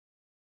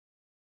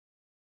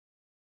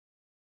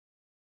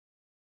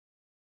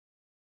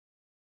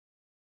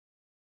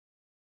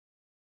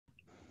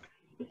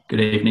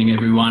Good evening,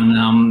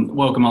 everyone.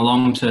 Welcome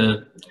along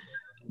to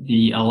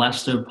the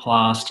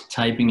Elastoplast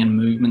taping and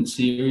movement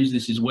series.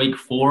 This is week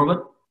 4 of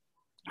it.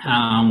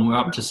 We're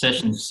up to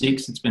session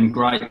 6. It's been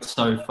great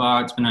so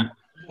far. It's been a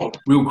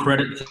real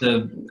credit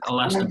to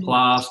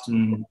Elastoplast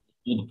and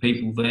all the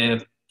people there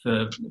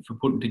for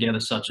putting together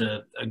such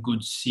a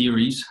good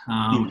series.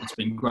 It's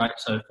been great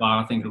so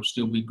far. I think it'll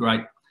still be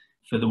great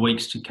for the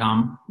weeks to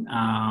come.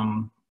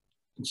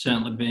 It's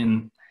certainly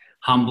been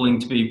humbling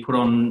to be put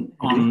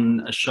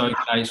on a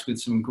showcase with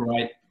some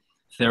great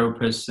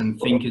therapists and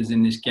thinkers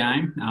in this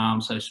game.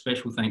 So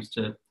special thanks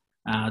to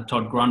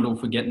Todd Grundle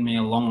for getting me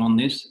along on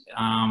this.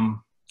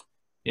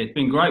 It's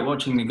been great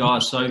watching the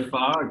guys so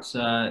far.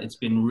 It's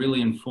been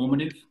really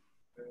informative.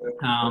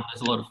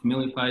 There's a lot of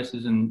familiar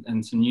faces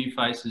and some new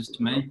faces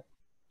to me.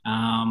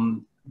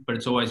 But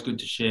it's always good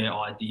to share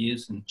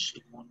ideas, and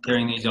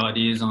sharing these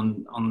ideas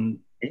on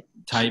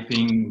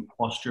taping,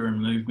 posture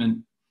and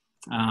movement.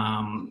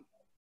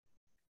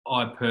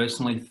 I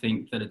personally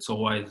think that it's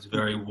always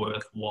very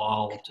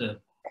worthwhile to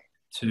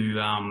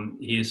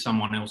hear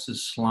someone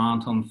else's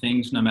slant on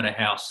things, no matter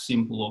how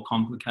simple or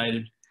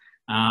complicated.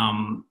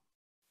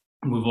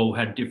 We've all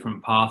had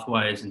different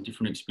pathways and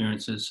different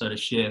experiences, so to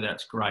share,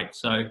 that's great.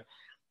 So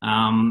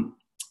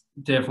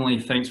definitely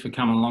thanks for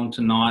coming along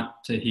tonight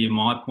to hear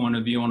my point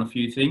of view on a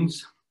few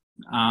things.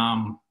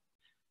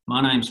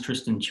 My name's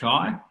Tristan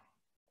Chai.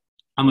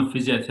 I'm a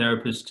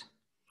physiotherapist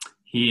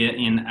here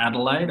in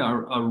Adelaide.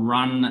 I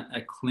run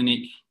a clinic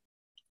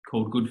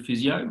called Good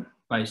Physio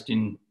based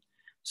in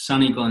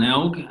sunny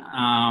Glenelg.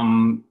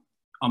 I'm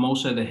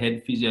also the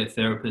head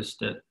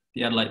physiotherapist at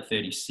the Adelaide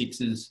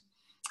 36ers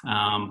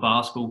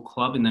basketball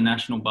club in the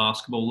National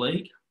Basketball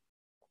League.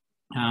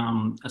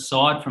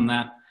 Aside from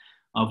that,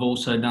 I've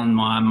also done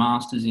my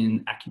master's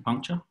in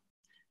acupuncture.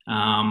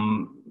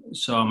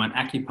 So I'm an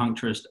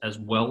acupuncturist as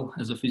well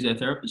as a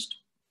physiotherapist.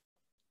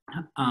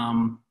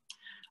 I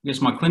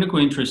guess my clinical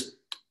interest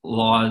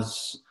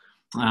lies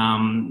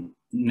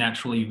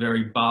naturally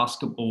very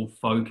basketball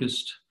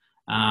focused.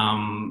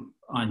 I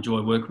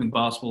enjoy working with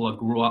basketball. I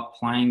grew up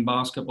playing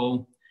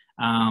basketball.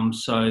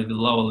 So the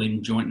lower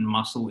limb joint and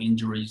muscle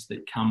injuries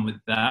that come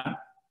with that,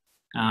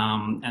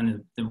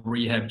 and the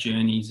rehab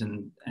journeys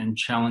and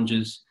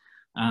challenges,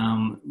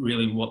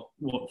 really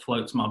what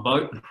floats my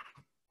boat.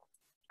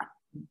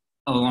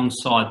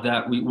 Alongside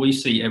that, we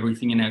see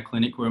everything in our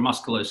clinic. We're a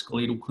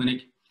musculoskeletal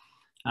clinic.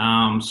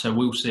 So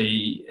we'll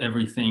see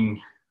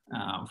everything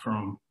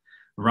from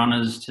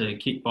runners to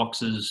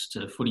kickboxers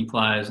to footy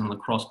players and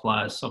lacrosse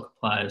players, soccer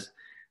players.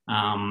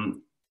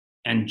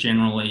 And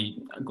generally,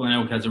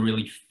 Glenelg has a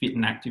really fit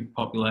and active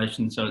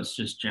population, so it's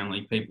just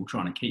generally people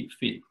trying to keep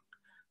fit.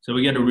 So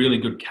we get a really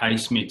good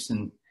case mix,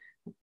 and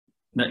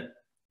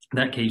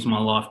that keeps my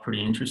life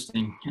pretty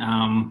interesting.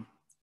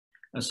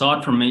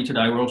 Aside from me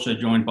today, we're also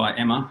joined by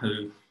Emma,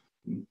 who,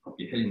 pop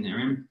your head in there,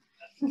 Em.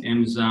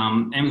 Em's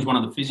one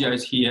of the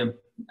physios here.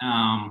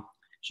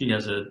 She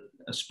has a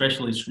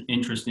specialist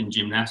interest in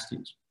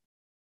gymnastics,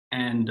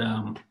 and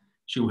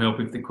she'll help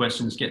if the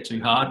questions get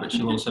too hard, but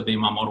she'll also be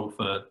my model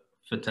for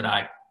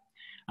today.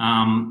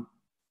 A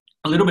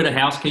little bit of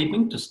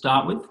housekeeping to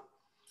start with.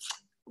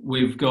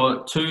 We've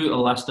got 2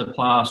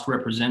 Elastoplast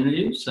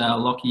representatives,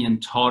 Lockie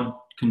and Todd,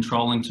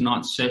 controlling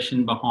tonight's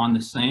session behind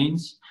the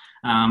scenes.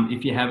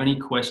 If you have any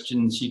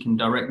questions, you can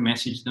direct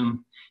message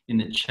them in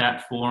the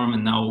chat forum,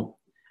 and they'll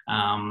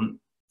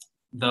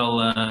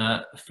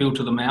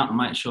filter them out and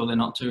make sure they're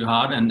not too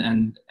hard,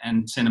 and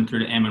send them through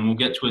to Em, and we'll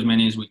get to as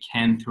many as we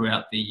can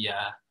throughout the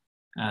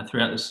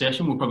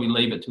session. We'll probably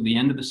leave it till the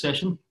end of the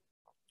session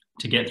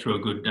to get through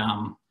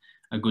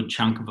a good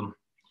chunk of them.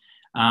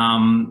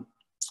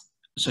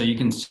 So you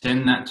can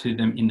send that to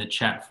them in the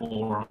chat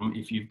forum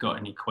if you've got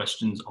any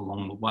questions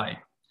along the way.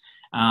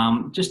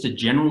 Just a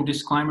general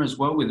disclaimer as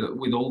well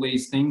with all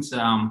these things.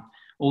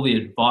 All the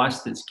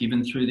advice that's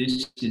given through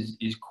this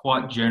is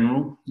quite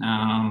general.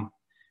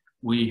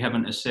 We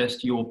haven't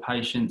assessed your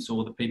patients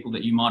or the people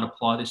that you might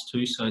apply this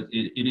to, so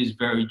it is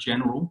very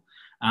general,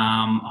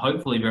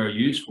 hopefully very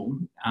useful.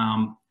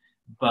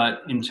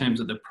 But in terms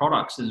of the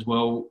products as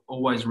well,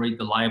 always read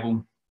the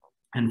label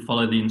and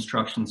follow the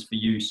instructions for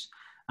use.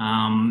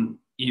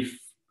 If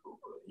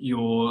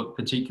your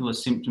particular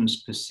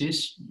symptoms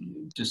persist,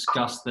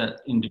 discuss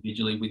that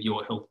individually with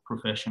your health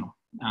professional.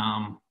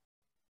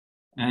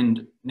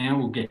 And now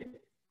we'll get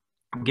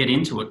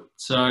into it.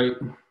 So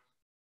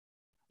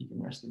you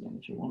can rest again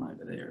if you want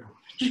over there.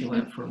 Chill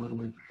out for a little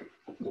bit.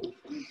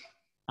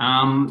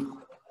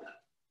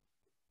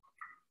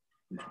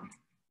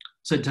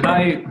 So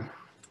today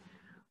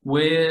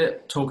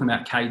we're talking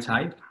about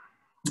K-tape.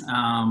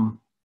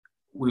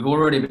 We've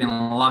already been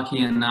lucky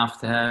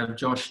enough to have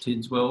Josh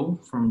Tidswell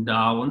from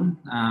Darwin,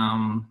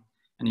 and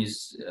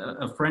he's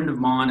a friend of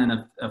mine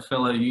and a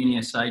fellow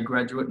UniSA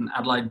graduate and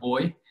Adelaide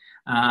boy,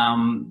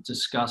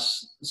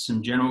 discuss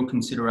some general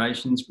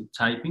considerations with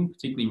taping,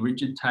 particularly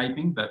rigid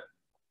taping, but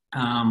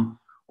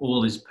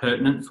all is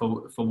pertinent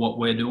for what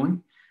we're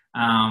doing.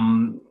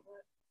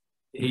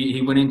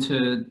 He went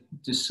into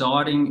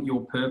deciding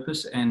your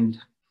purpose and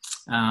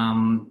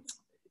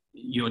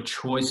your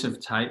choice of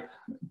tape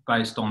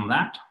based on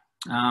that.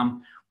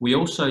 We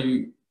also,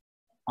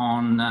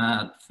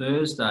 on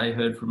Thursday,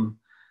 heard from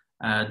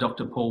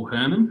Dr. Paul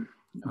Herman,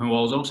 who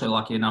I was also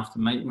lucky enough to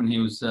meet when he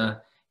was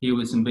here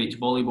with some beach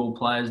volleyball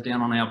players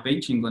down on our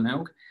beach in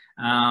Glenelg.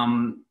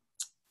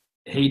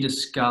 He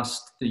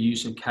discussed the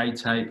use of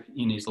K-tape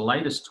in his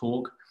latest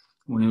talk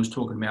when he was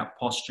talking about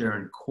posture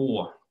and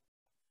core.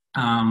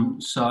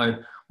 So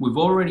we've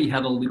already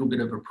had a little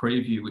bit of a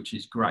preview, which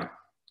is great.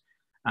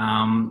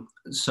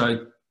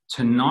 So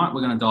tonight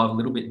we're going to dive a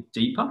little bit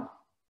deeper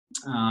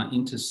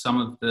into some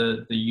of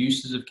the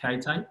uses of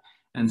K-tape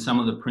and some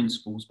of the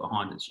principles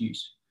behind its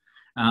use.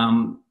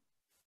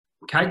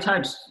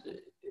 K-tape's,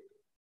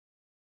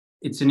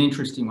 it's an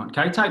interesting one.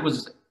 K-tape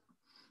was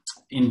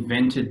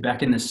invented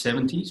back in the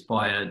 70s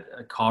by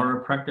a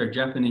chiropractor, a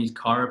Japanese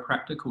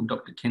chiropractor called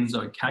Dr.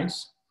 Kenzo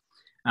Case.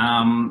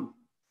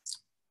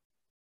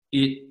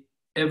 It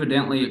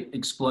evidently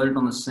exploded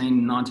on the scene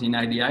in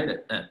 1988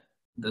 at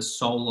the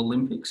Seoul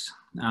Olympics.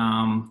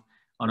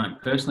 I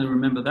don't personally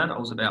remember that. I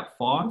was about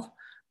 5,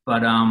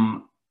 but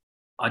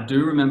I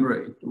do remember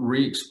it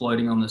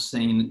re-exploding on the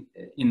scene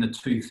in the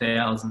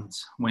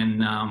 2000s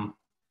when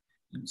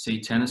you'd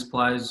see tennis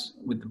players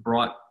with the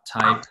bright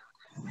tape.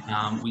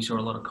 We saw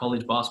a lot of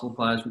college basketball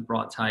players with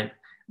bright tape,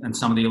 and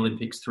some of the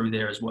Olympics through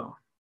there as well.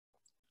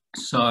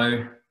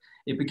 So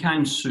it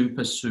became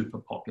super, super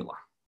popular.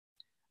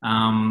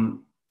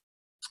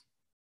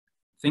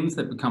 Things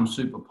that become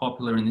super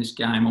popular in this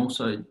game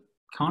also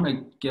kind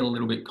of get a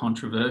little bit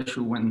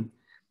controversial when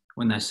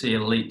they see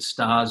elite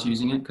stars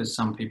using it, because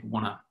some people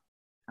want to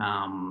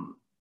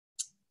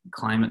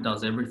claim it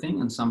does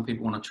everything and some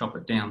people want to chop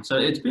it down. So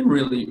it's been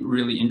really,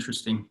 really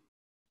interesting.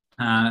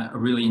 A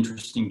really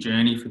interesting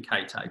journey for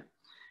K-tape.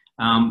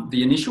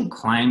 The initial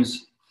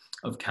claims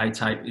of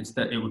K-tape is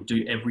that it would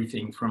do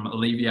everything from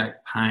alleviate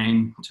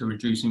pain to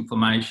reduce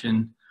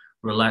inflammation,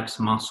 relax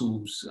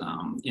muscles,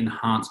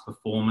 enhance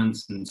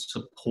performance and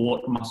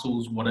support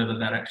muscles, whatever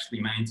that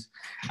actually means,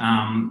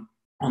 on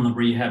the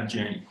rehab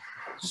journey.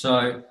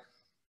 So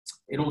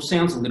it all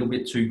sounds a little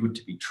bit too good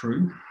to be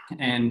true.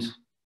 And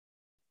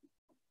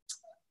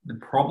the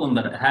problem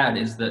that it had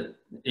is that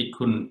it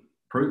couldn't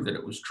prove that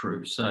it was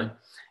true. So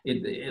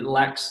it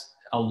lacks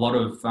a lot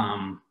of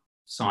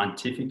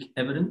scientific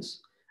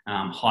evidence,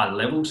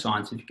 high-level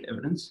scientific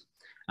evidence,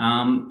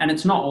 and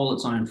it's not all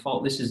its own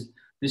fault. This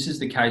is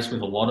the case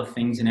with a lot of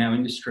things in our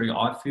industry.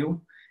 I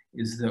feel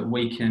is that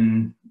we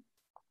can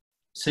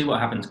see what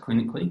happens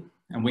clinically,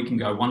 and we can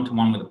go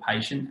one-to-one with a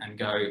patient and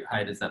go,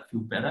 "Hey, does that feel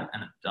better?"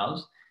 And it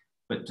does,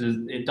 but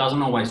it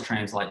doesn't always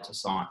translate to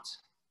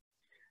science.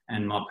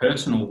 And my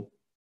personal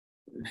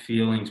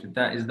feelings with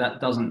that is that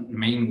doesn't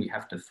mean we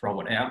have to throw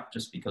it out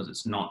just because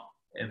it's not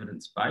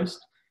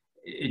evidence-based.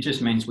 It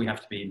just means we have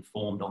to be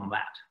informed on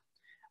that.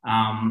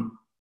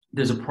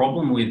 There's a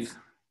problem with,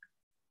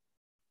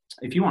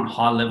 if you want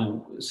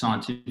high-level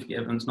scientific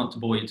evidence, not to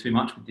bore you too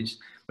much with this,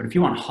 but if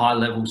you want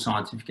high-level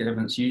scientific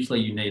evidence, usually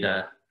you need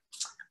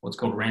what's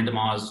called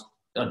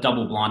a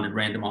double-blinded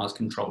randomized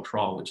controlled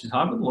trial, which is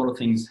hard with a lot of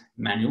things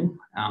manual.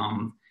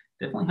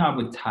 Definitely hard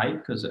with tape,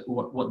 because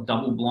what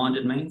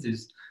double-blinded means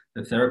is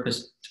the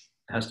therapist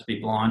has to be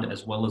blind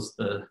as well as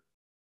the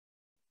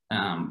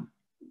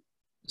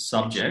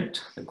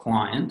subject, the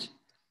client.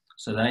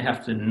 So they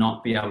have to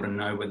not be able to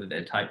know whether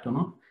they're taped or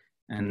not.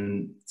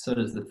 And so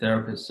does the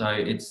therapist. So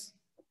it's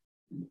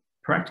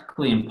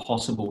practically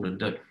impossible to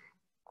do.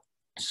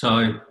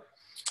 So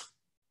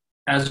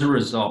as a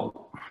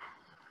result,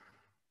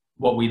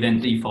 what we then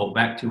default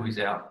back to is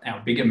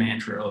our bigger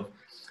mantra of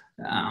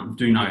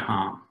do no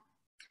harm.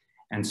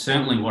 And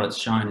certainly what it's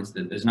shown is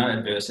that there's no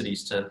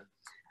adversities to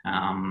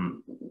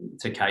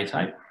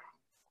K-tape.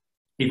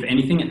 If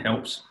anything, it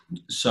helps.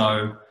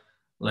 So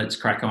let's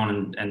crack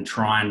on and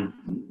try and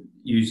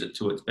use it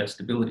to its best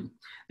ability.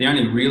 The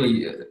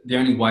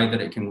only way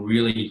that it can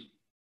really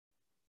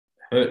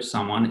hurt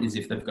someone is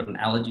if they've got an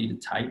allergy to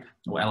tape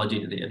or allergy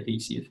to the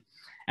adhesive.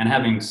 And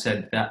having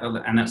said that,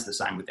 and that's the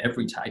same with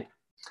every tape,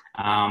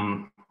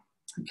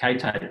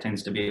 K-tape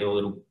tends to be a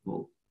little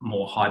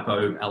more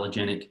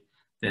hypoallergenic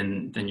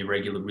than your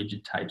regular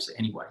rigid tapes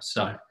anyway.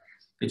 So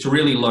it's a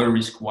really low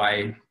risk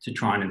way to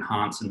try and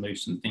enhance and move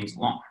some things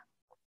along.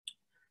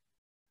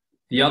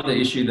 The other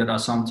issue that I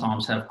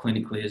sometimes have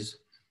clinically is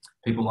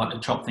people like to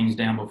chop things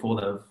down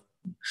before they've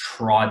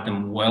tried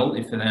them well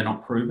if they're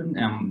not proven.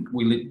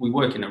 We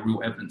work in a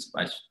real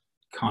evidence-based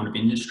kind of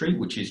industry,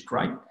 which is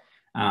great.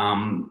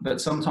 But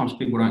sometimes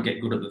people don't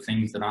get good at the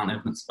things that aren't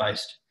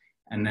evidence-based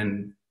and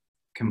then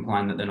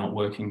complain that they're not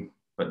working,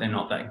 but they're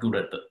not that good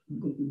at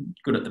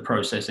the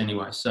process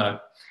anyway. So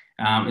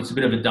it's a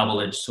bit of a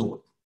double-edged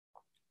sword.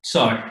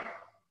 So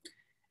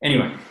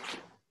anyway,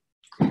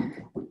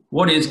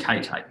 what is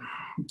K-tape?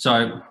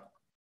 So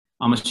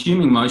I'm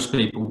assuming most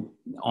people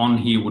on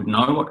here would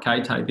know what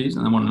K-tape is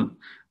and they want to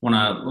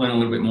learn a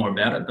little bit more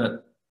about it.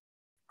 But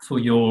for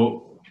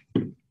your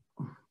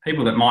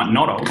people that might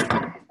not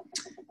have,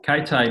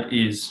 K-tape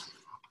is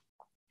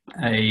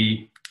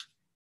a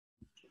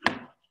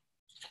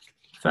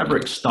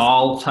fabric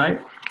style tape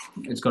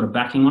it's got a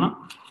backing on it.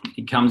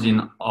 It comes in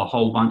a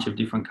whole bunch of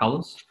different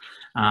colours.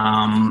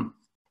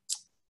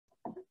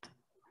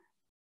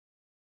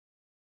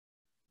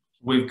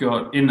 We've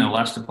got, in the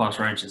Elastoplast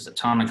range, there's a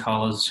ton of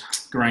colours: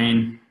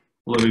 green,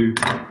 blue,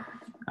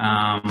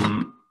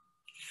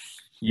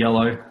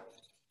 yellow,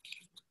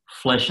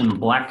 flesh and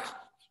black.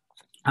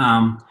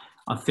 I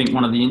think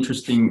one of the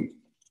interesting,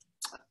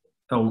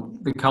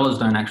 the colours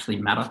don't actually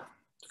matter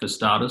for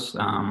starters.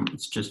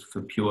 It's just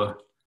for pure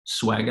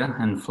swagger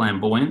and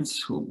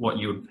flamboyance, what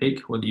you would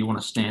pick, whether you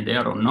want to stand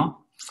out or not.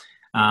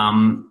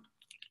 I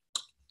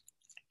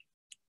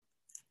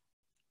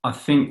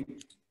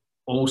think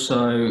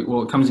also,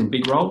 well, it comes in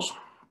big rolls,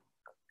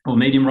 or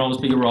medium rolls,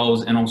 bigger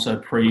rolls, and also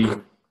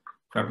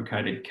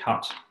pre-fabricated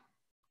cut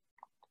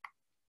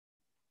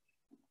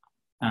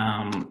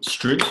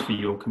strips for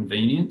your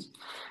convenience.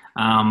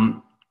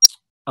 I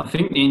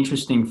think the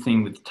interesting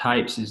thing with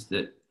tapes is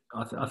that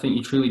I think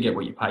you truly get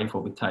what you pay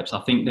for with tapes. I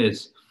think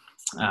there's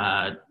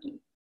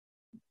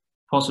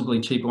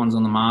possibly cheaper ones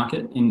on the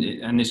market,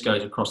 and this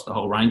goes across the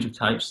whole range of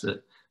tapes,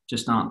 that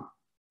just aren't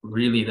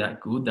really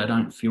that good. They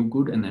don't feel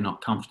good and they're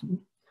not comfortable.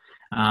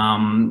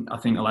 I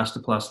think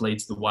Elastoplast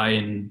leads the way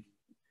in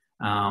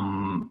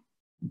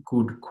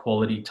good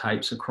quality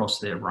tapes across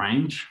their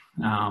range.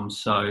 And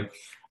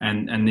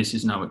this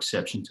is no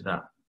exception to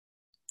that.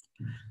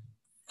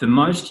 The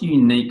most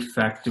unique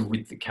factor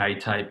with the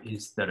K-tape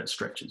is that it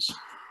stretches.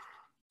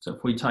 So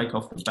if we take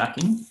off the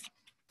backing,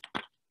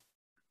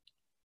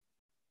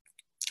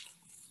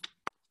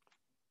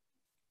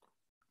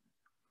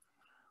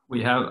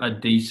 we have a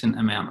decent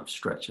amount of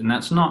stretch, and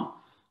that's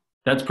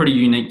pretty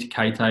unique to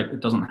K-tape. It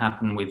doesn't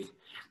happen with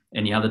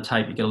any other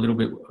tape. You get a little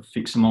bit of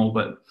fix-em-all,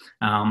 but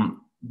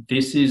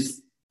this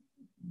is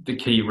the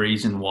key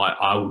reason why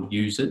I would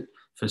use it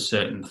for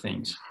certain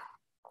things.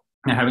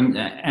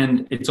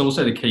 And it's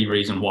also the key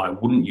reason why I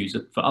wouldn't use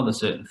it for other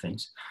certain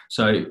things.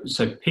 So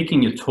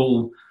picking your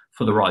tool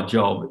for the right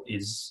job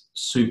is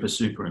super,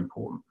 super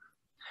important.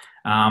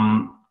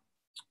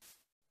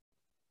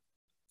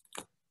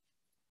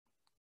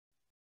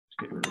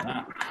 Get rid of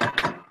that.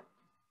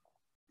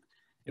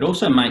 It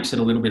also makes it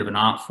a little bit of an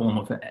art form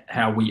of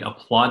how we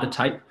apply the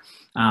tape.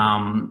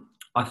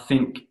 I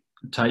think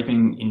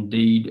taping,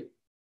 indeed,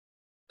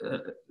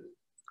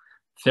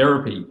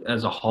 therapy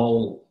as a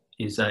whole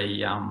is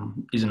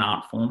an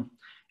art form.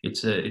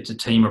 It's a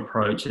team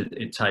approach.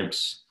 It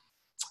takes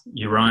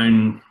your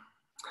own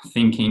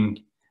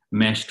thinking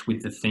meshed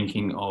with the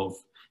thinking of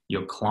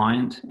your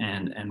client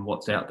and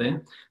what's out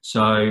there.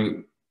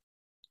 So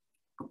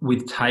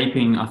with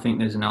taping, I think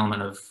there's an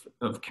element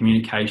of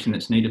communication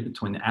that's needed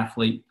between the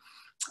athlete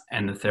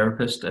and the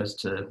therapist as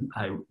to,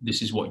 hey,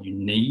 this is what you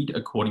need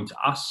according to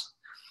us.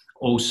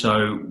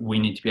 Also, we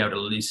need to be able to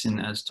listen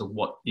as to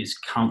what is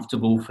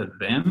comfortable for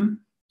them,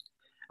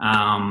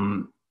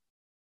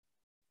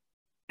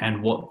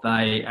 and what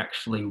they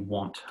actually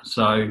want.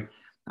 So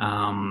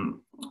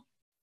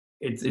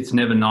it's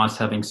never nice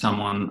having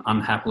someone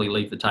unhappily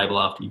leave the table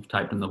after you've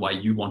taped them the way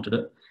you wanted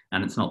it,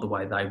 and it's not the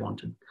way they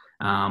wanted.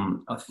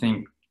 I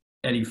think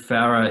Eddie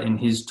Farah, in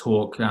his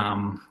talk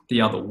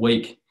the other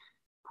week,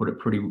 put it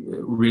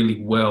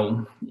really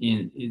well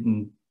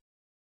in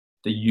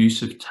the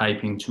use of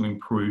taping to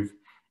improve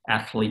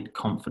athlete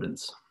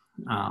confidence.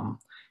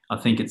 I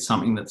think it's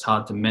something that's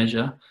hard to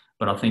measure,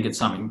 but I think it's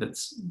something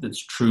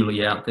that's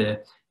truly out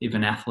there. If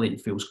an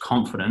athlete feels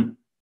confident,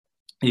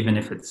 even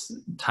if it's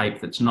tape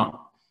that's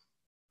not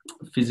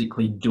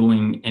physically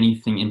doing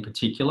anything in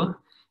particular,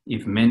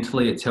 if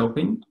mentally it's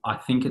helping, I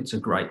think it's a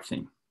great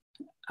thing.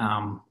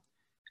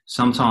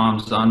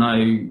 Sometimes I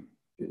know,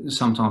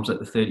 sometimes at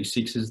the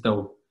 36ers,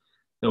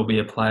 there'll be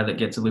a player that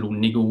gets a little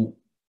niggle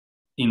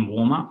in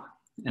warm-up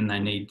and they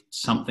need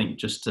something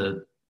just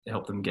to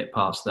help them get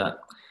past that.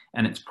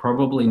 And it's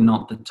probably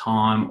not the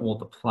time or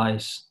the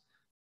place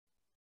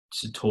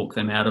to talk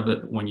them out of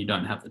it when you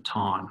don't have the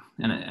time.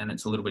 And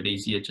it's a little bit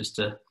easier just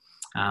to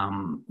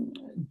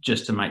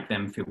make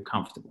them feel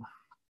comfortable.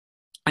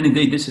 And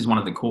indeed, this is one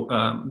of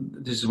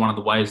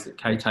the ways that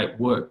K-tape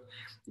work,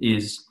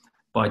 is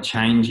by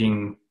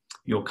changing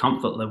your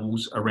comfort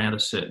levels around a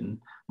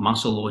certain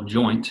muscle or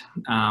joint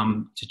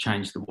to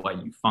change the way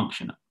you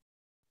function it.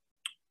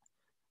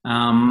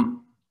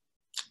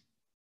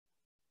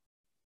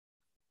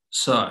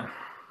 So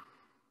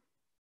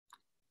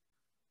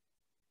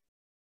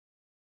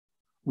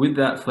with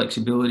that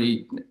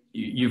flexibility,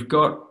 you've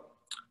got,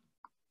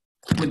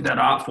 with that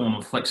art form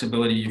of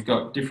flexibility, you've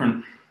got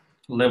different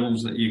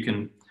levels that you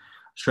can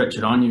stretch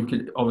it on.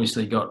 You've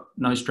obviously got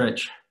no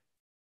stretch,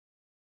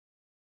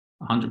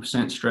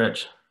 100%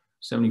 stretch,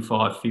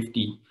 75,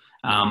 50.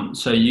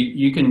 So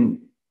you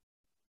can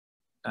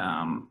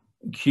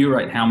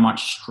curate how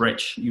much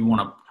stretch you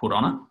want to put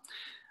on it.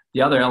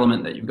 The other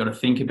element that you've got to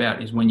think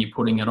about is when you're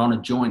putting it on a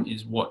joint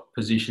is what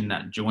position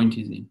that joint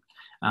is in.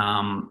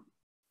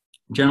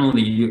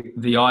 Generally,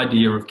 the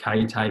idea of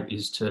K-tape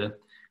is to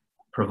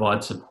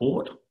provide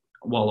support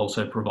while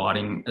also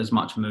providing as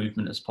much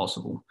movement as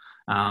possible,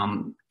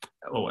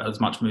 or as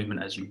much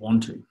movement as you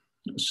want to.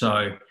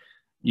 So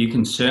You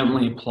can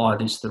certainly apply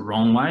this the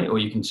wrong way, or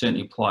you can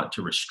certainly apply it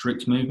to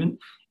restrict movement.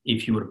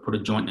 If you were to put a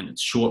joint in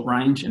its short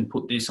range and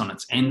put this on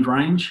its end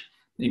range,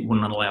 it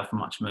would not allow for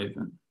much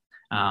movement.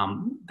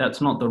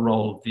 That's not the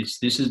role of this.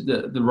 This is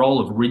the role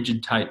of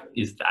rigid tape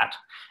is that.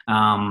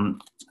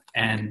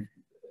 And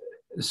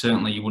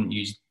certainly you wouldn't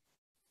use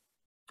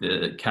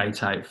the K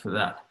tape for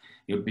that.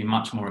 It would be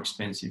much more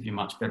expensive. You're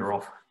much better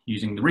off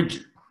using the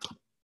rigid.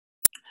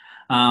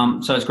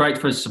 So it's great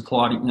for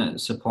supplying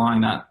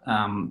that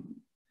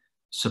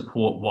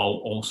support while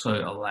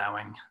also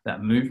allowing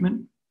that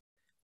movement,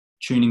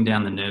 tuning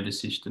down the nervous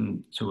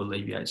system to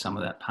alleviate some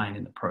of that pain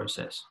in the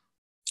process.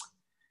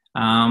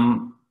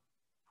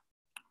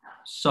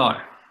 So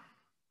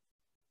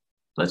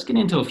let's get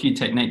into a few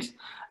techniques.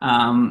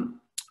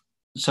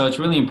 So it's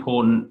really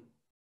important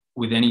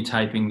with any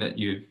taping that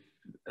you've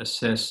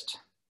assessed.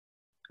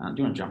 Do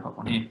you want to jump up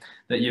on here?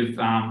 That you've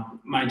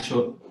made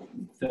sure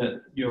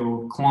that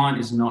your client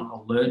is not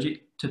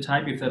allergic to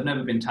tape. If they've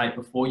never been taped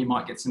before, you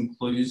might get some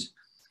clues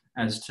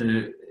as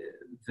to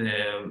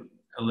their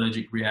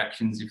allergic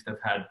reactions if they've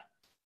had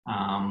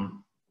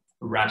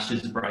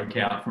rashes break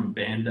out from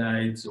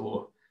Band-Aids,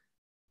 or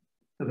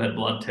they've had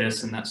blood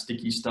tests and that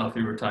sticky stuff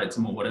irritates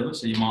them or whatever.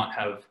 So you might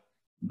have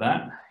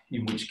that,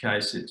 in which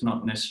case it's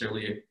not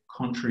necessarily a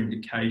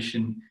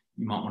contraindication.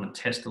 You might want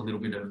to test a little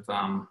bit of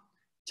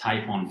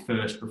tape on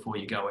first before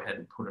you go ahead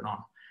and put it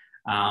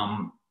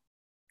on.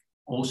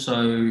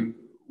 Also,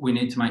 we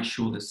need to make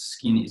sure the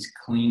skin is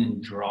clean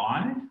and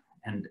dry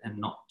and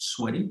not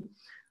sweaty.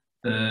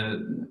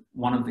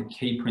 One of the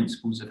key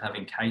principles of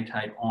having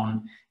K-tape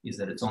on is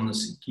that it's on the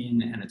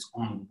skin and it's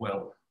on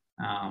well.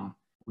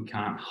 We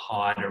can't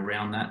hide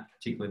around that,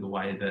 particularly the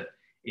way that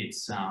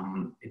it's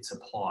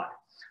applied.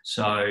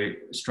 So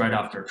straight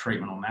after a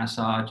treatment or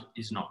massage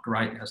is not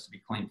great. It has to be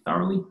cleaned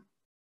thoroughly.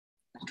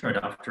 Straight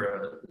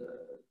after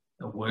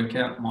a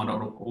workout might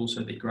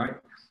also be great.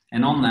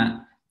 And on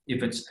that,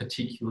 if it's a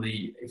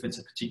particularly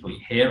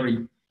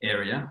hairy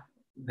area,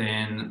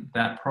 then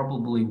that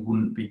probably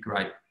wouldn't be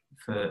great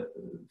for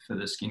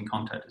the skin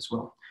contact as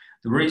well.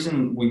 The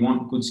reason we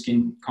want good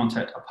skin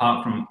contact,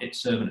 apart from it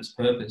serving its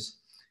purpose,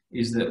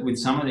 is that with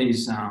some of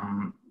these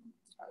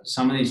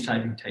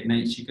taping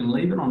techniques, you can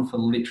leave it on for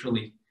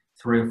literally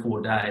 3 or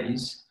 4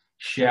 days,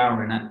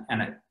 shower in it,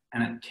 and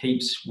it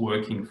keeps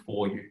working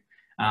for you.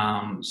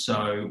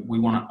 So we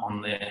want it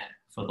on there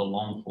for the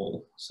long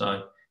haul.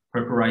 So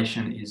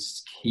preparation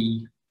is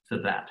key for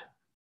that.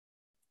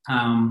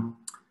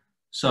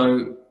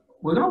 So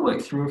we're going to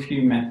work through a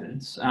few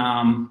methods.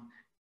 I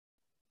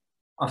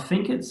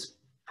think it's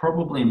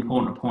probably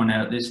important to point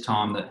out at this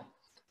time that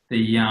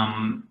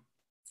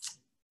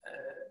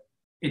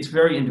it's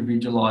very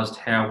individualized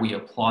how we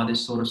apply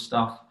this sort of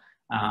stuff.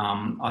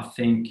 I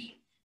think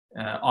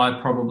I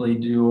probably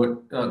do it,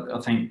 I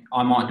think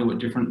I might do it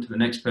different to the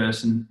next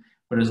person,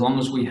 but as long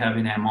as we have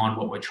in our mind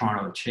what we're trying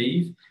to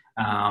achieve,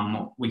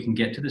 we can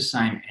get to the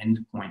same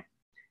end point.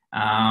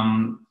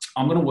 I'm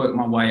going to work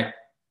my way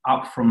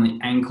up from the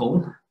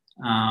ankle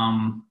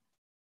to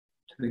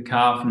the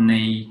calf,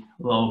 knee,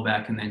 lower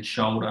back, and then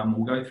shoulder. And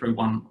we'll go through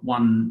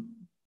one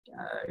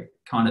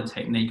kind of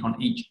technique on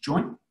each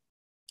joint.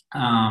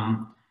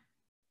 And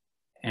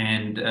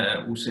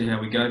we'll see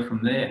how we go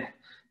from there.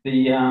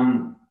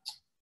 The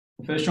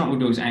first joint we'll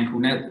do is ankle.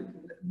 Now,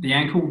 the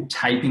ankle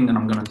taping that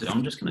I'm going to do,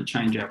 I'm just going to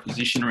change our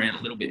position around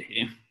a little bit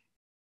here.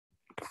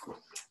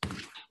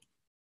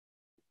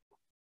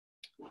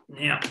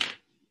 Now,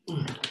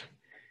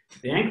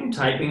 the ankle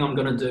taping I'm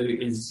going to do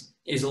is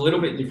a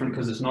little bit different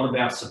because it's not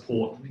about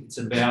support. It's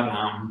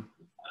about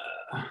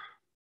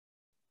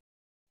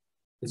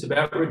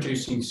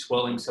reducing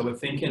swelling. So we're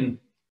thinking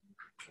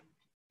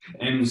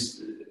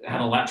Em's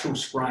had a lateral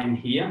sprain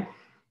here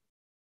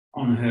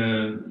on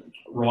her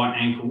right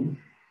ankle,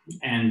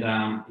 and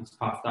it's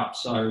puffed up.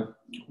 So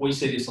we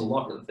see this a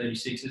lot at the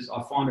 36s.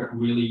 I find it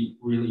really,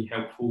 really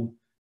helpful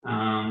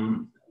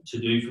to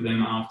do for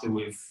them after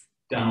we've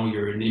done all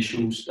your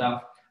initial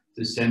stuff,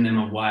 to send them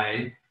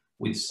away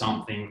with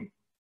something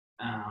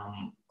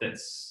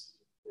that's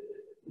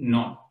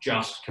not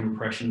just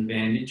compression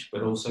bandage,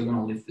 but also going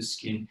to lift the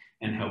skin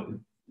and help with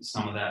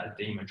some of that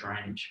edema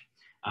drainage.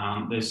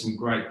 There's some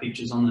great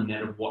pictures on the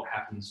net of what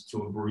happens to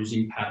a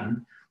bruising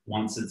pattern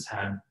once it's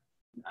had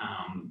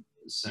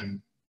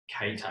some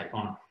K-tape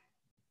on it.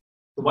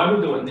 The way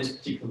we'll do it in this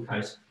particular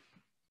case,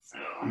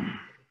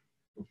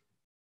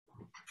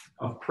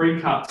 I've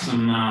pre-cut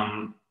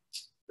some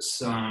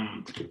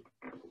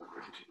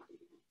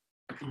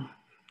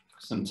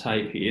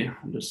tape here.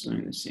 I'm just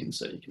zooming this in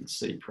so you can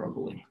see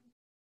properly.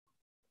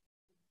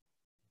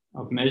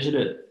 I've measured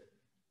it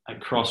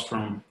across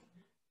from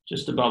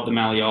just above the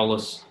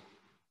malleolus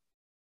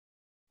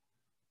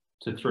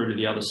to through to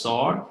the other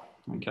side.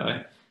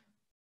 Okay.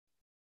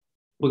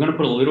 We're going to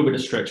put a little bit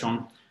of stretch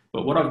on,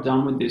 but what I've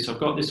done with this, I've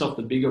got this off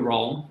the bigger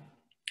roll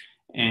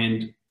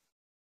and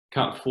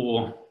cut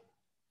 4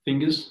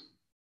 fingers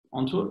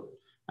onto it.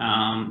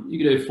 You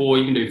can do 4,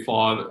 you can do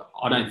 5.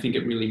 I don't think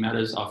it really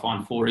matters. I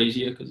find 4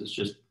 easier because it's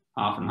just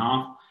half and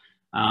half.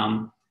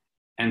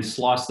 and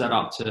slice that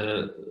up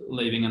to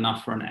leaving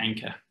enough for an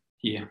anchor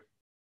here.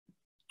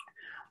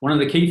 One of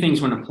the key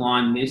things when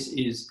applying this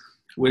is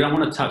we don't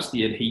want to touch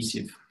the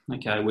adhesive.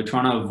 Okay, we're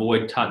trying to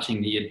avoid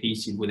touching the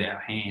adhesive with our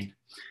hand.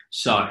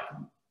 So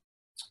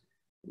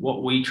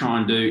what we try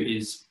and do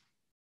is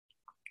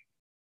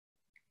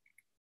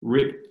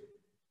rip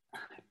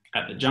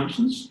at the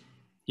junctions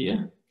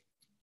here.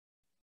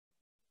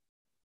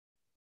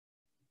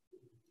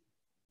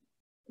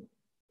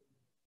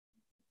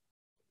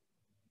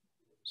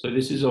 So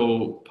this is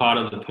all part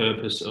of the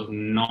purpose of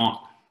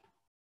not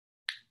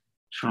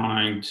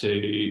trying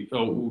to,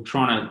 or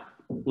trying to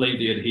leave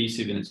the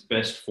adhesive in its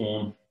best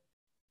form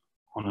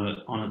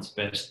on its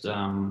best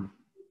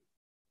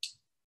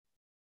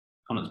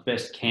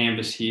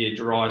canvas here,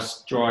 dry,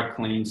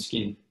 clean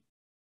skin.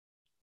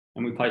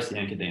 And we place the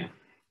anchor down.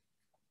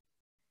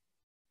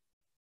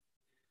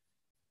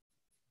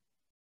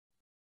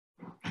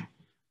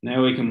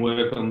 Now we can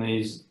work on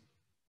these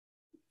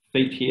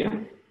feet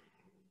here,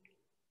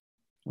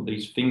 or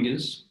these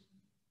fingers.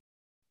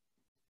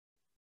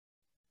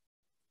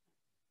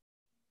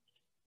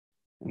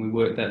 And we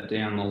work that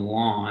down the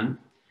line.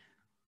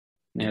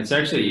 Now it's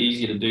actually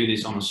easier to do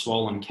this on a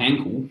swollen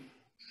cankle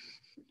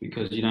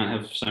because you don't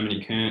have so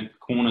many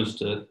corners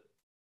to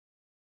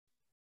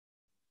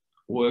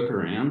work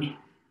around.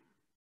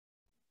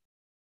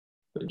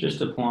 But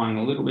just applying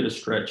a little bit of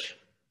stretch,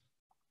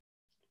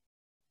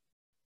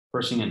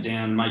 pressing it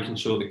down, making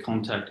sure the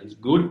contact is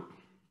good.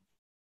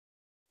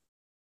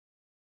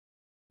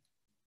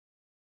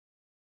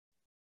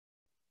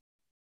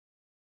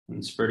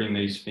 And spreading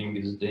these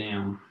fingers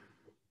down.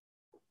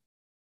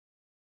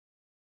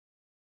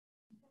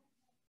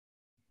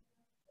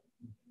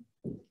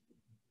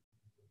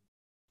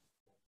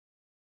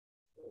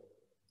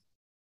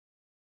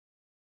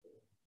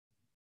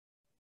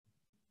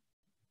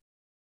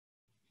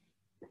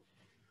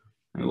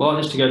 I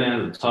like this to go down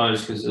to the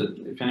toes because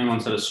if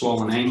anyone's had a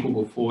swollen ankle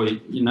before,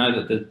 you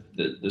know that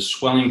the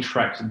swelling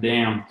tracks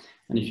down,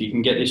 and if you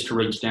can get this to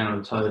reach down to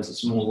the toes,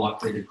 it's more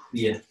likely to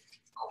clear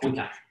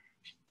quicker.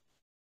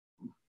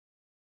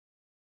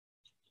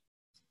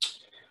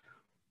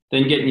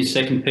 Then getting your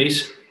second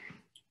piece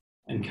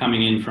and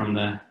coming in from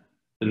the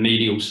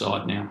medial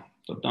side now.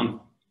 So I've done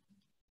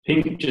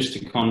pink just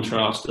to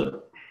contrast it.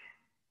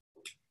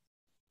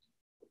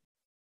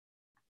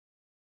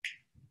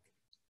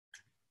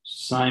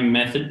 Same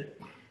method.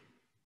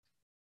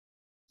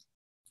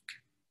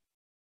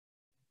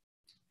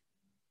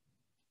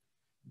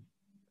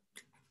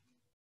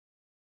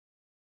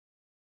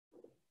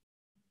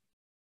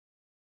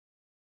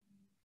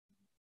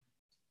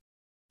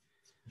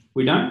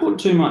 We don't put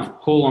too much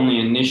pull on the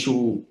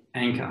initial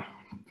anchor.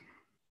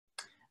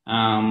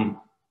 The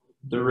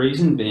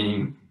reason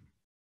being,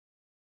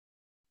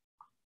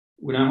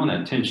 we don't want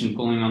that tension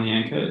pulling on the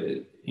anchor.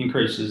 It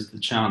increases the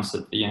chance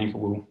that the anchor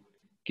will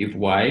give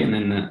way and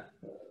then that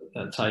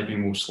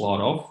taping will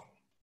slide off.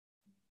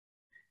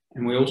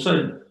 And we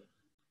also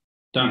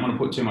don't want to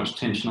put too much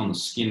tension on the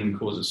skin and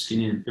cause a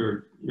skin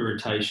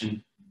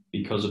irritation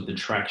because of the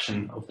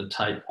traction of the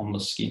tape on the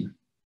skin.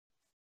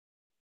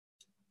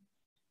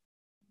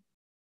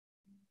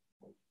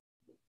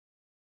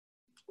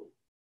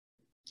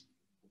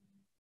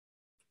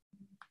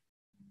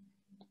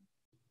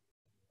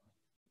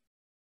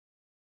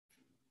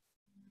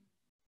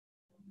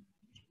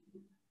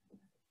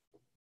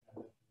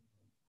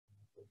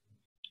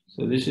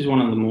 So this is one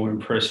of the more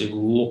impressive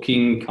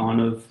looking kind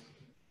of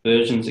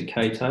versions of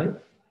K-tape.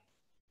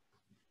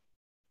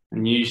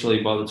 And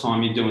usually by the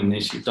time you're doing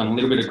this, you've done a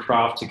little bit of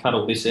craft to cut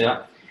all this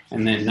out.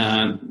 And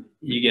then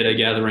you get a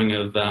gathering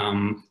of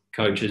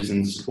coaches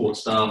and support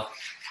staff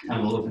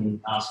having a look and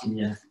asking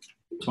you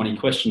 20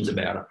 questions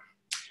about it.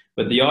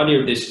 But the idea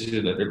of this is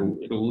that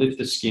it'll lift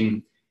the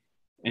skin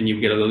and you'll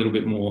get a little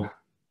bit more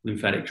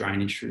lymphatic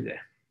drainage through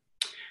there.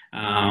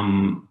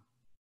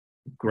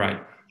 Great.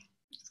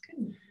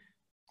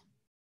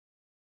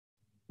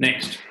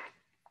 Next.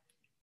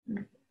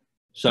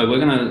 So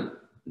we're going to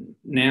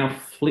now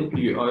flip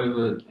you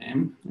over,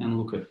 Em, and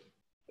look at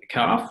the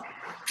calf.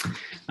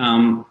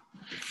 Zoom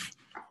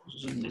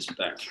this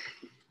back.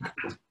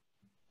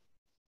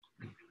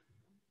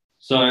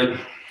 So,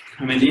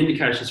 I mean, the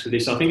indications for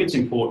this, I think it's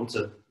important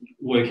to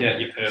work out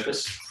your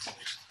purpose.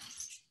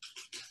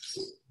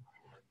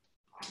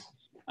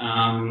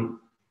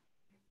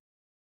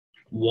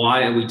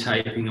 Why are we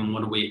taping and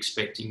what are we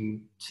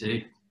expecting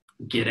to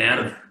get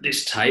out of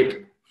this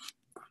tape?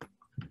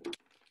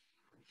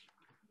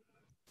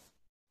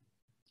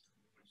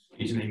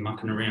 Excuse me,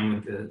 mucking around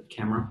with the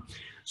camera.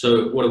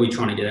 So what are we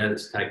trying to get out of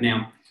this tape?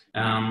 Now,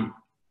 an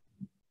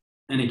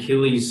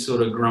Achilles,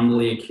 sort of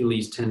grumbly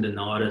Achilles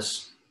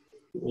tendonitis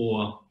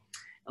or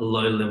a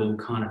low level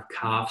kind of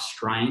calf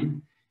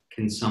strain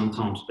can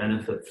sometimes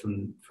benefit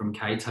from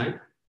K-tape.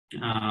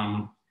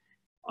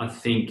 I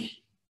think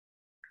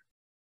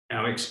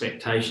our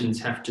expectations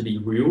have to be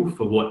real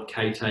for what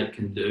K-tape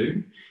can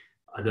do.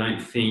 I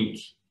don't think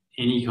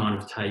any kind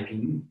of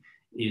taping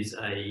is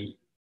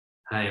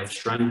hey, I've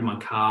strained my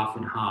calf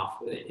in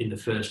half in the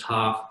first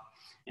half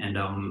and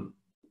I'm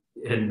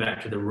heading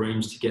back to the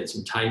rooms to get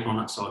some tape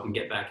on it so I can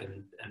get back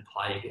and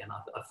play again.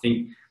 I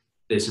think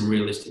there's some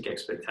realistic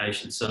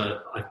expectations.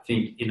 So I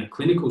think in a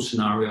clinical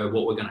scenario,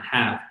 what we're going to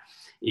have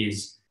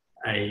is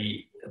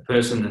a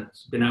person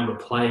that's been able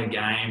to play a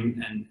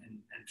game and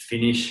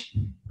finish,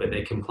 but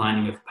they're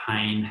complaining of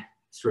pain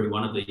through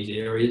one of these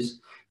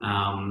areas,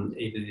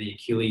 either the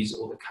Achilles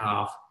or the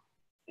calf,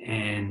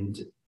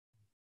 and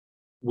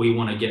we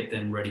want to get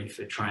them ready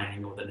for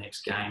training or the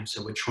next game.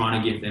 So we're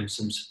trying to give them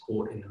some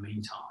support in the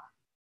meantime.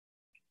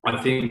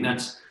 I think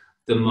that's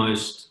the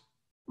most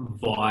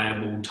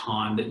viable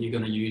time that you're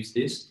going to use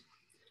this.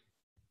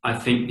 I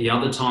think the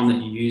other time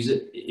that you use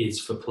it is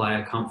for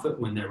player comfort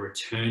when they're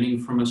returning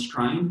from a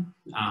strain.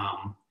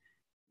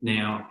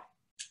 Now,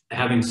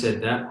 having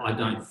said that, I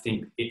don't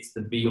think it's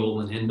the be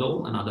all and end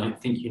all, and I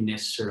don't think you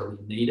necessarily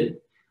need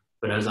it.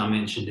 But as I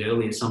mentioned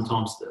earlier,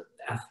 sometimes the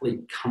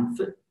athlete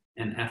comfort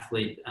and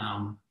athlete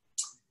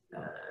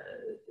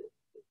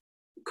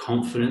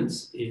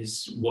confidence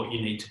is what you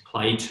need to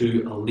play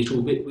to a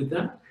little bit with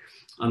that.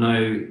 I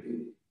know,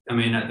 I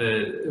mean,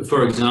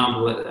 for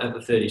example, at the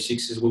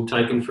 36ers, we'll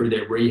take them through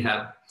their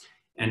rehab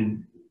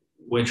and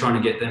we're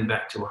trying to get them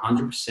back to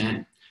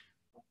 100%.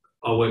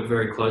 I work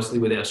very closely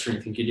with our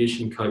strength and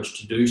conditioning coach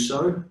to do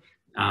so,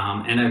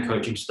 and our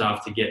coaching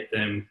staff to get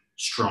them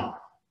strong.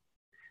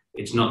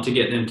 It's not to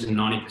get them to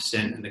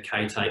 90% and the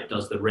K-tape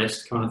does the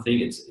rest kind of thing.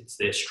 It's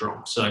they're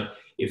strong. So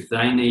if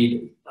they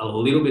need a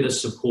little bit of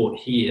support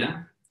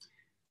here,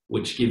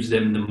 which gives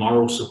them the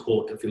moral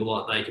support to feel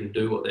like they can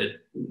do what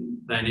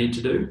they need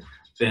to do,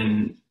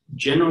 then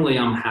generally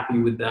I'm happy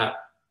with that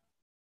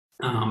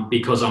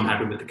because I'm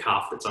happy with the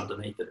calf that's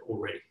underneath it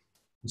already.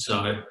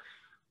 So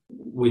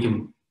we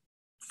can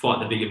fight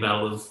the bigger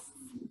battle of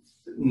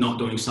not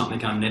doing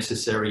something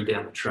unnecessary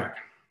down the track.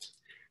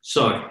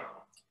 So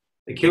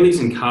Achilles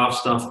and calf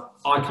stuff,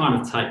 I kind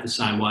of take the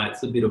same way.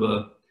 It's a bit of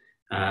a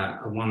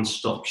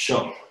one-stop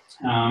shop.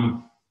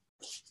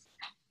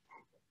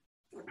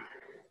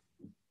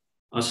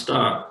 I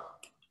start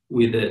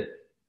with it,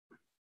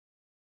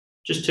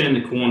 just turn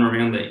the corner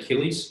around the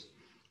Achilles.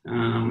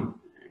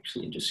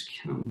 Actually, just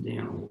come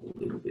down a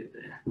little bit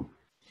there.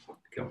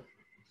 Go.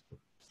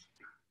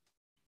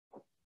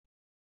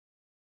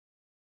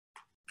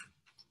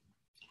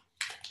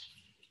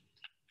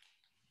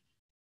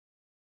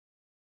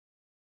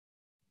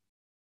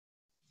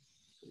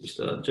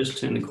 Just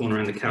turn the corner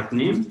around the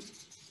calcaneum.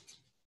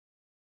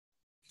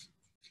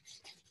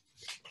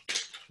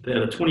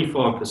 About a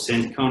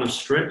 25% kind of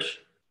stretch.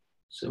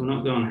 So we're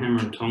not going hammer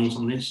and tongs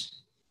on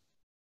this,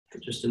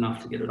 but just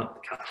enough to get it up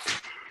the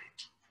calf.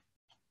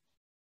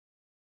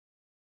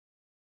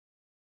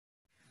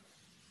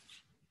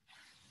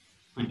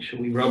 Make sure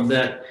we rub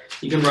that.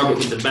 You can rub it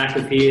with the back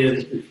of here,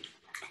 the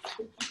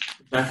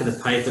back of the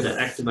paper to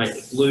activate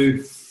the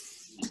glue.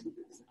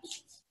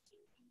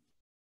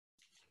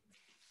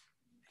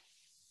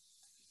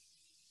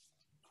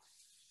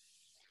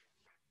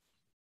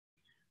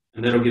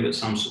 And that'll give it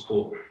some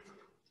support.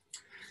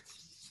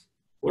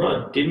 What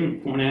I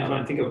didn't point out, I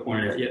don't think I've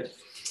pointed out yet,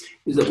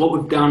 is that what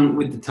we've done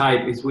with the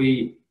tape is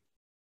we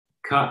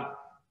cut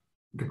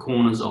the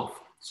corners off.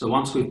 So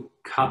once we've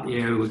cut the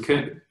area, we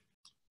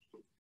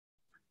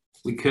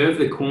curve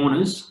the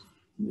corners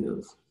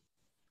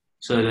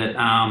so that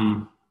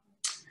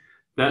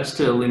that's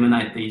to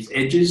eliminate these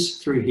edges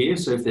through here.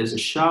 So if there's a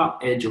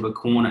sharp edge of a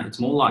corner, it's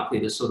more likely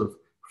to sort of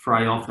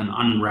fray off and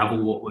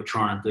unravel what we're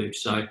trying to do.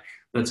 So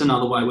that's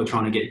another way we're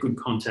trying to get good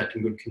contact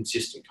and good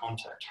consistent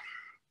contact.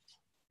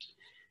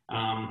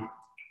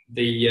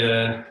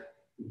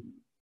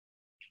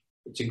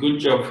 It's a good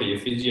job for your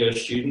physio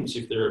students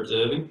if they're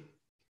observing.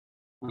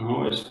 And I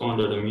always find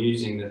it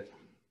amusing that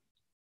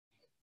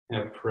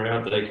how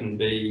proud they can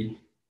be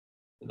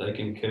that they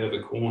can curve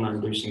a corner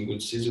and do some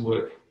good scissor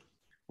work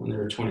when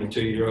they're a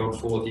 22-year-old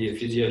fourth-year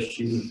physio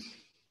student.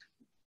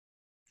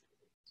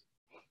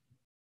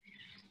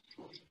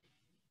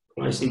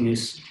 Placing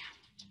this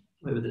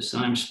over the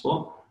same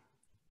spot.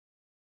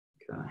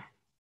 Okay.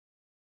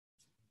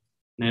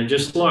 Now,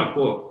 just like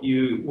what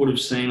you would have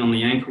seen on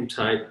the ankle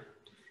tape,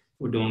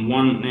 we're doing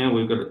one now.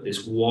 We've got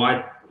this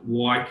Y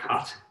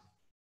cut,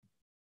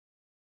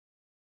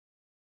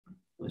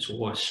 this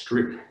Y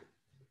strip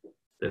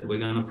that we're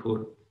going to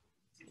put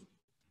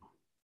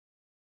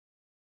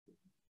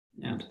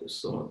out to the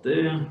side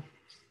there.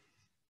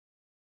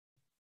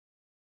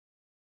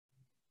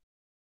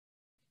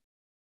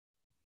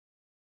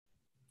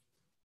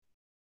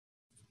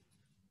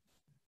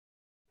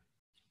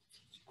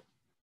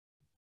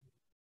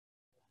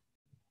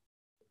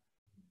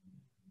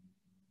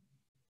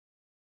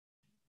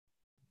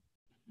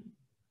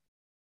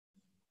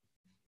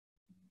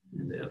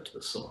 And out to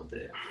the side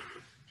there.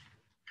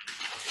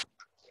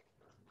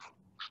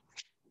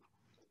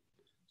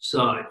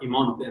 So you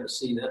might not be able to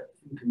see that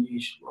in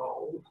Kinesiology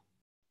roll.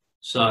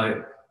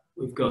 So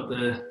we've got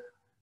the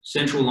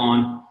central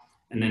line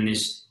and then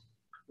this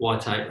Y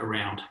tape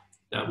around,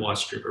 that Y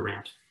strip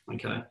around,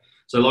 okay?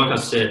 So like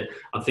I said,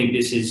 I think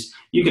this is,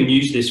 you can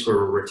use this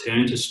for a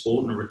return to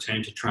sport and a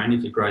return to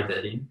training to grade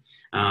that in.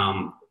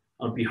 I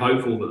I'd be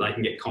hopeful that they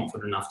can get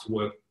confident enough to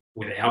work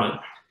without it.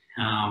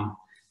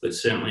 But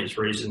certainly it's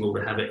reasonable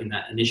to have it in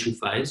that initial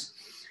phase.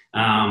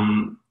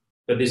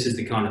 But this is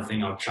the kind of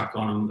thing I'll chuck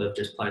on them. They've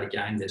just played a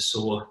game, they're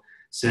sore,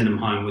 send them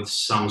home with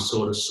some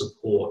sort of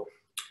support.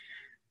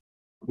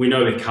 We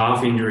know with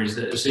calf injuries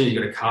that as soon as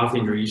you've got a calf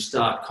injury, you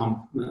start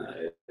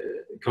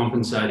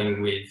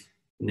compensating with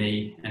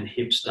knee and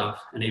hip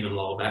stuff and even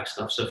lower back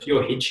stuff. So if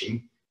you're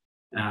hitching,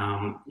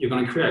 you're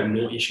going to create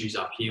more issues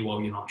up here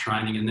while you're not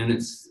training, and then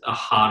it's a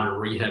harder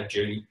rehab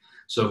journey.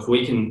 So if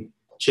we can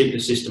cheat the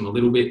system a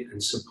little bit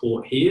and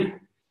support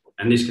here,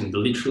 and this can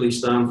literally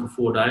stay on for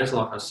 4 days,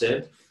 like I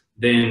said,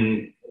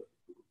 then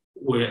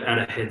we're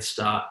at a head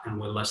start and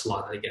we're less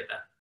likely to get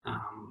that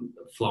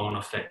flow-on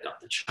effect up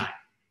the chain.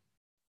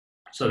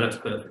 So that's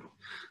perfect.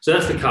 So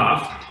that's the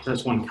calf.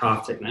 That's one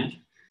calf technique.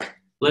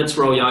 Let's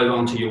roll you over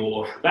onto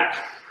your back.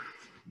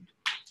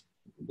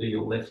 Do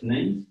your left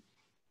knee.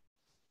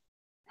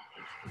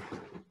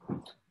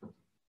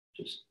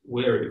 Just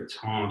wary of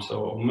time,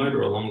 so I'll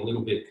motor along a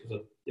little bit because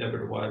I've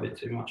yabbed away a bit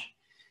too much.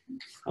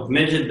 I've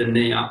measured the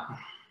knee up,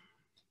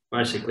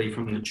 basically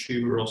from the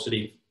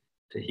tuberosity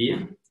to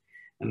here.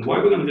 And the way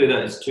we're going to do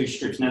that is 2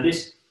 strips. Now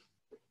this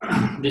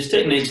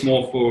technique's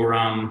more for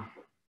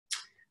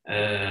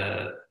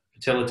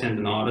patellar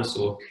tendonitis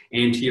or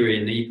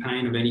anterior knee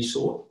pain of any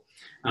sort.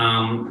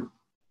 So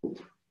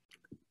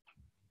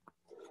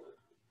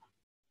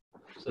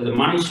the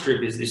money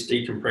strip is this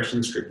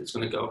decompression strip that's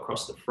going to go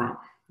across the front.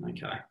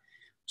 Okay,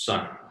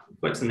 so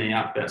flex the knee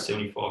up about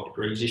 75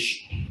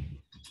 degrees-ish.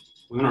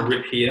 We're going to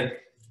rip here.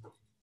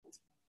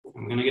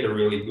 I'm going to get a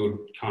really good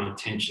kind of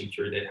tension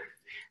through there.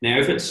 Now,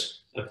 if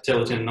it's a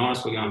patellar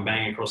tendonitis, we're going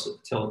bang across the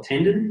patellar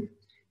tendon.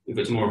 If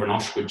it's more of an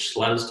Ostrich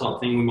Slatters type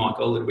thing, we might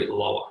go a little bit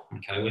lower.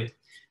 Okay,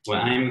 we're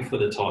aiming for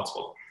the tight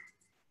spot.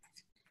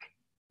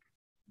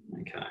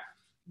 Okay.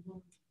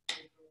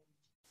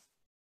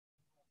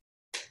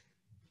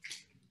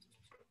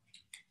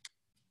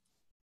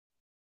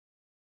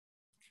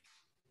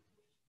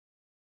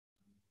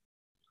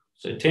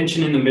 So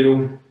tension in the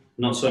middle,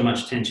 not so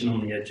much tension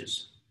on the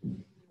edges.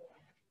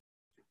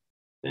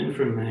 Then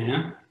from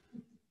there,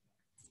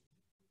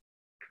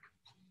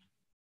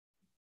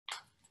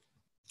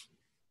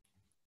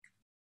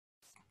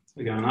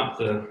 we're going up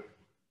the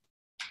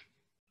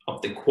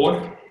quad.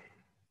 I'm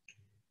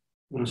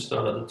going to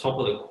start at the top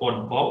of the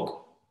quad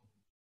bulk.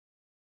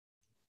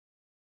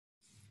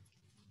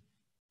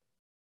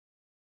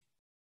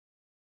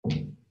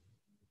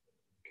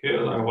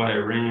 Curl our way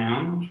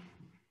around.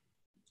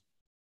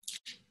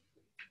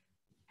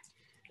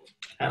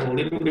 Add a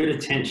little bit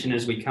of tension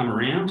as we come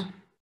around.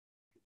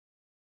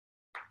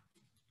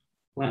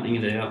 Flattening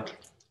it out.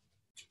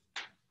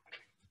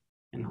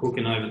 And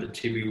hooking over the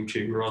tibial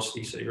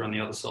tuberosity so you're on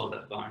the other side of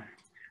that bone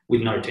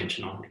with no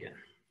tension on it again.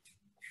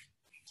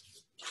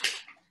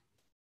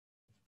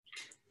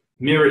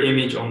 Mirror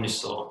image on this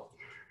side.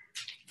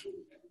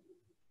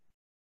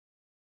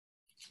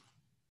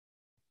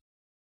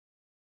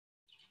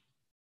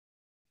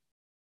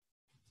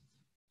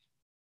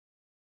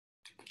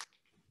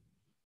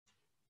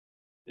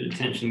 Bit of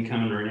tension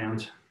coming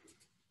around.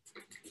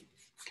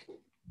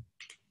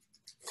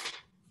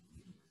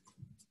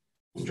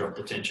 And drop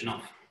the tension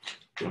off.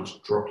 You want to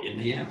drop your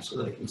knee out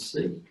so they can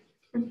see.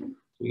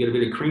 We get a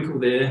bit of crinkle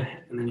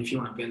there, and then if you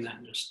want to bend that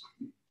and just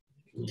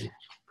pull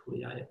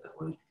the eye up that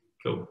way.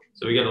 Cool.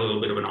 So we got a little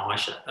bit of an eye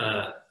shape,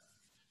 a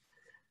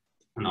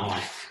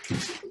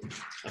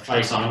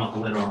face eye, not the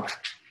letter eye.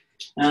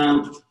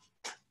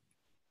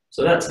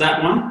 So that's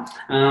that one.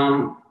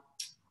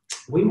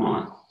 We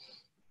might,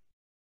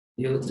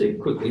 let's do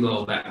quickly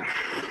lower back.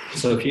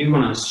 So if you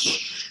want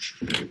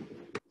to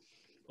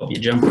pop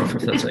your jumper off,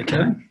 if that's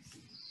okay.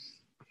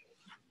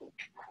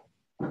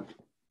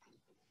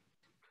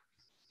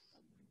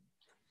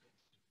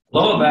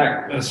 Lower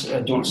back, do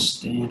you want to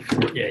stand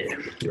for it? Yeah,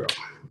 you're right.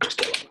 Just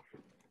go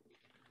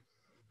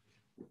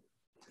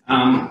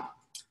up.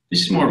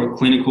 This is more of a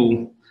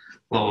clinical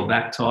lower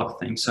back type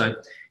thing. So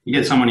you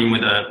get someone in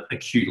with a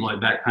acute low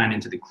back pain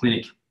into the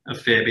clinic a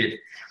fair bit.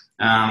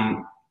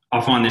 I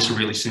find this a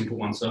really simple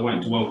one, so I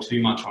won't dwell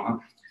too much on it.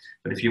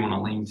 But if you want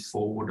to lean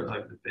forward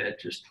over the bed,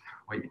 just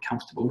where you're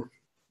comfortable.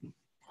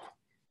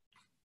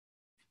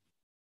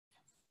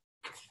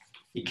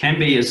 It can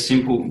be as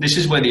simple. This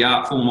is where the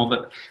art form of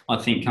it, I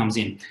think, comes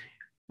in.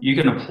 You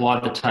can apply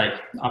the tape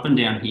up and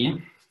down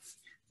here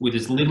with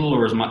as little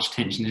or as much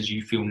tension as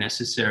you feel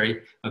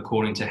necessary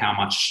according to how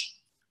much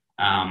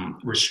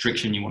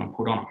restriction you want to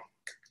put on it.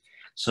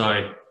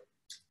 So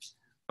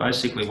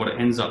basically what it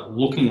ends up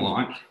looking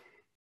like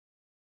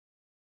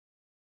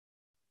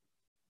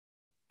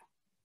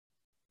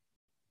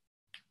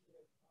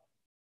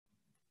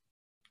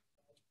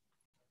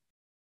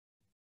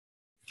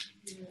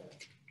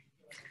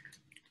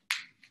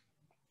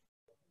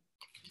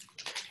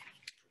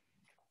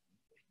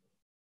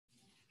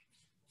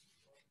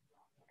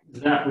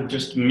that with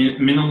just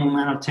minimal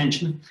amount of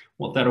tension.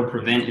 What that'll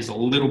prevent is a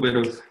little bit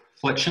of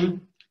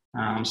flexion.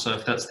 So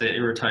if that's their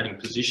irritating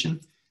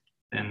position,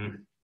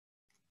 then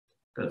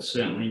that's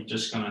certainly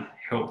just going to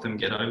help them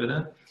get over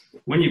that.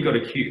 When you've got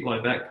acute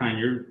low back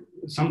pain,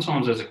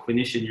 sometimes as a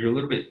clinician, you're a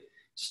little bit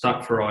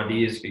stuck for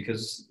ideas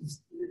because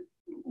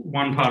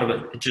one part of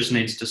it just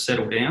needs to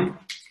settle down,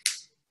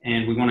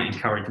 and we want to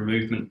encourage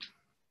movement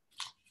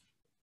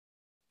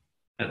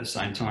at the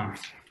same time.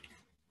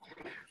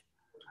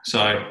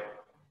 So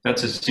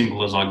that's as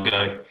simple as I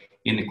go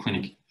in the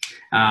clinic.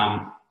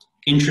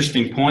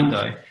 Interesting point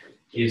though,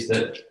 is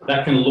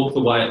that can look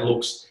the way it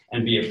looks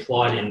and be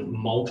applied in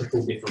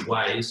multiple different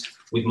ways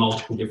with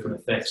multiple different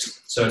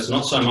effects. So it's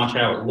not so much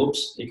how it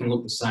looks, it can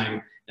look the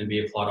same and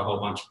be applied a whole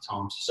bunch of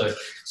times. So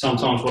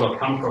sometimes what I've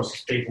come across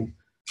is people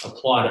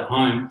apply it at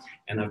home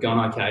and they've gone,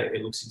 okay,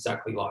 it looks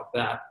exactly like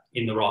that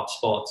in the right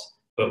spots,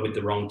 but with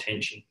the wrong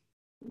tension.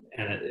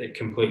 And it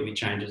completely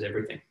changes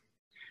everything.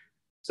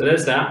 So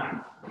there's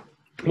that.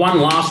 One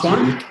last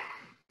one,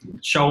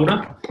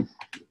 shoulder.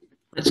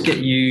 Let's get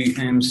you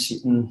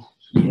sitting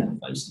here,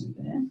 facing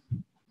there.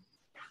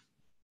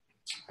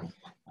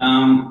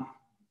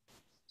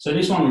 So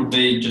this one would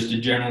be just a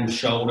general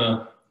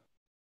shoulder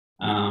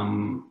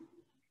kind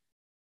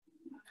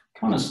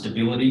of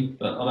stability,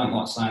 but I don't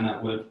like saying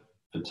that word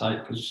for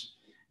tape because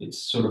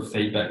it's sort of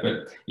feedback.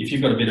 But if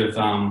you've got a bit of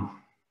a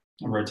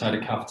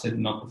rotator cuff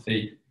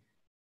tendinopathy,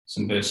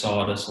 some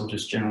bursitis, or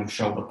just general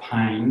shoulder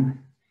pain,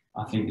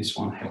 I think this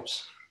one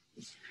helps.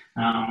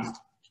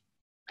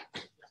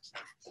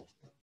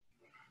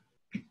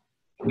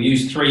 We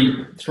use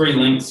three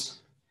lengths.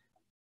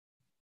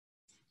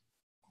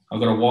 I've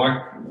got a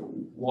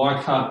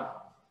Y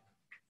cut,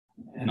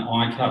 an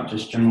I cut,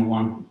 just general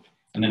one,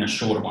 and then a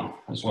shorter one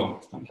as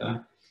well. Okay,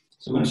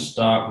 so we're going to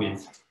start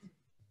with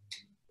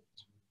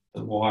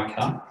the Y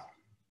cut.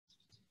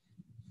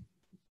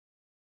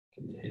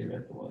 Get your head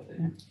out the way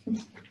there.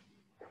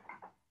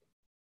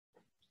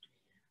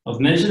 I've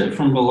measured it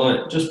from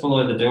below, just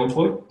below the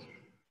deltoid.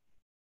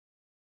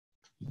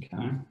 Okay,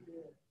 and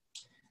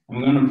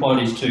we're going to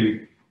apply these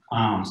two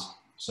arms.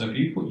 So if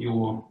you put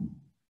your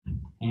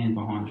hand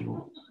behind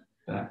your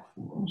back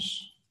for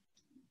us,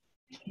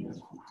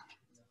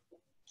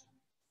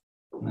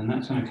 and then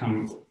that's going to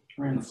come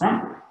around the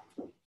front.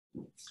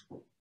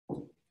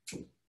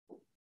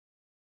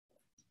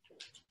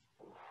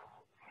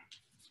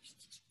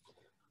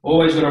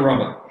 Always got to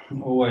rub it.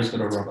 Always got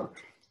to rub it.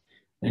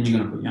 Then you're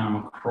going to put your arm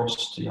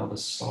across to the other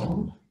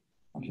side,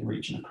 like you're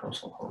reaching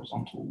across like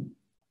horizontal.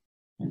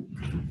 Yeah.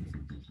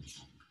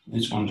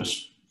 This one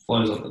just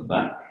flows up the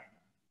back.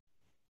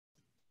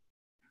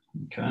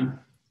 Okay,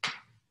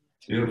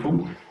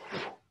 beautiful.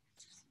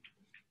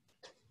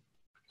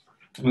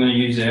 I'm going to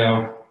use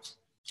our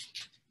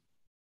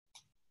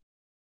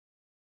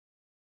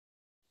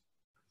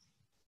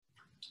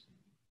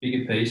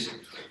bigger piece.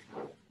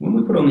 When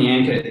we put on the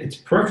anchor, it's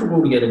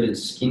preferable to get a bit of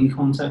skin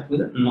contact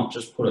with it and not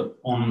just put it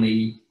on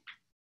the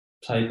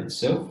tape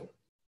itself.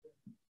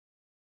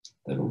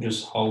 That'll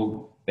just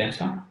hold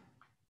better.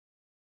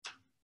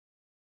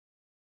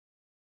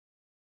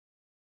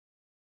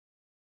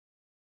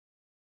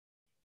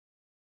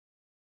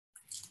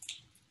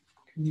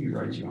 Can you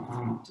raise your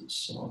arm up to the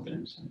side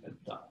and so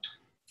abduct?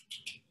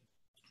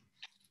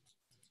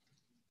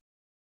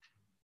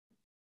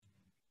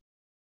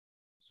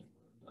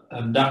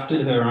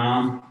 Abducted her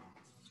arm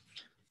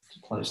to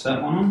place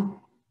that one on.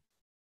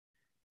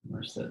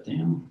 Rest that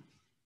down.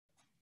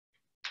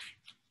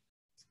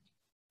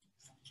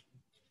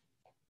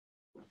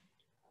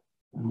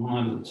 And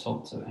one over the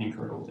top to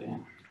anchor it all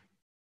down.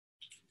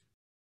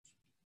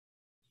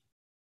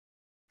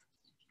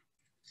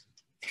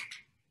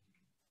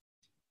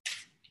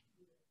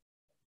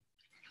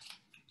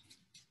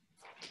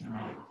 All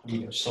right, let me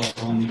go side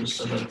on just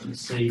so that you can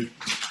see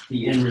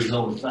the end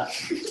result of that.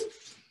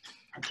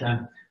 Okay,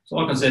 so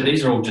like I said,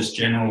 these are all just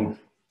general.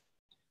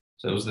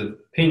 So it was the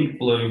pink,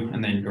 blue,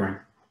 and then green.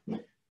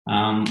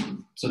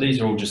 So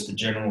these are all just the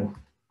general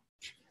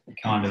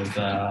kind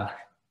of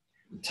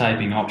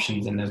taping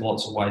options, and there's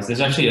lots of ways.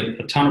 There's actually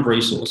a ton of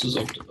resources.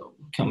 I'll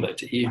come back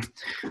to here.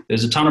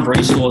 There's a ton of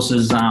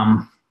resources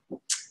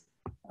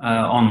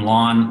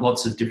online,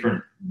 lots of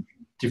different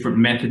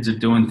methods of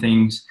doing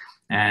things,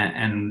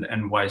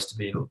 and ways to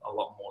be a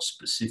lot more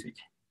specific.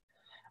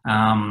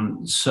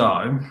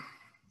 So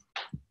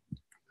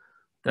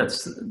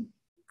that's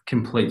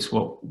completes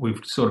what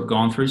we've sort of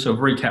gone through. So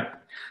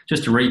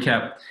just to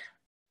recap,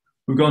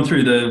 we've gone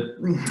through the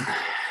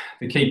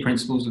key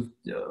principles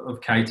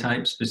of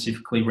K-tape,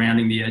 specifically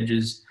rounding the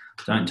edges,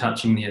 don't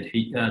touch the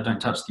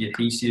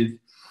adhesive,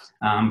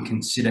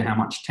 consider how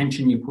much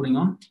tension you're putting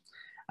on,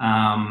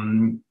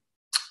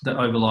 that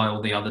overlay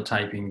all the other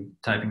taping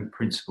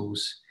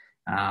principles,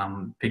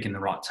 picking the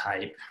right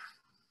tape,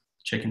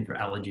 checking for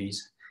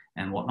allergies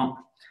and whatnot.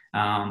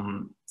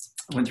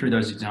 Went through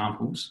those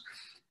examples.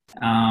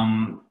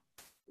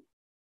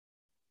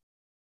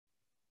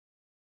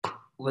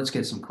 Let's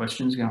get some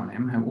questions going,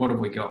 Em. What have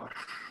we got?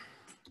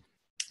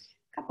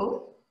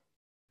 Couple.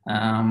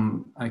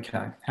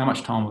 Okay, how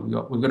much time have we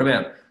got? We've got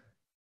about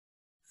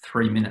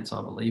 3 minutes, I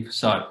believe.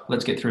 So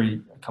let's get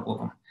through a couple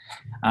of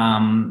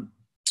them.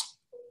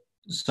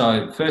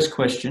 So first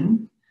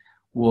question,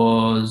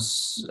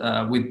 was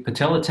with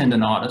patella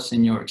tendonitis,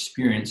 in your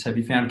experience, have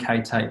you found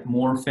K-tape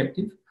more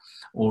effective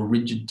or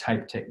rigid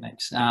tape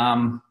techniques?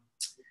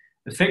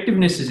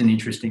 Effectiveness is an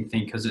interesting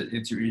thing because it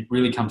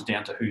really comes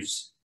down to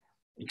who's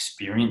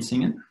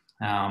experiencing it.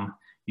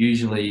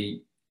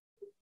 Usually,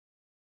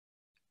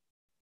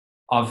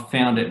 I've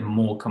found it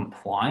more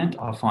compliant.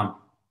 I find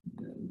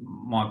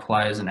my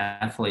players and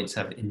athletes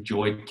have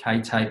enjoyed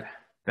K-tape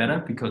better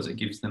because it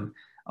gives them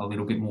a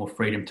little bit more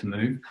freedom to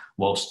move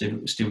while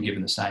still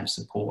given the same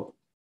support.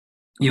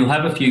 You'll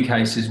have a few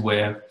cases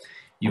where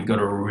you've got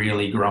a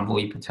really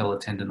grumbly patella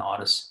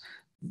tendonitis.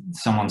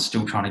 Someone's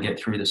still trying to get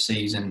through the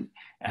season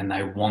and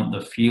they want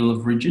the feel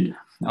of rigid.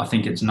 I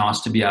think it's nice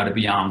to be able to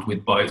be armed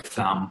with both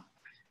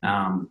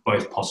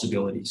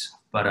possibilities.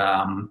 But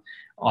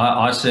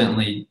I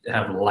certainly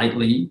have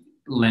lately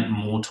lent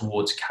more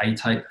towards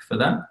K-tape for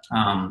that,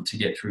 to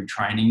get through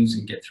trainings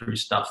and get through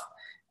stuff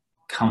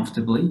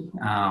comfortably,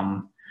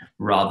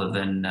 rather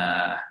than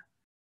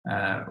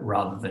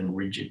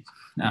rigid.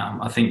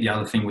 I think the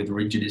other thing with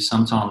rigid is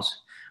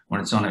sometimes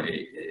when it's on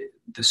it,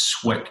 the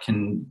sweat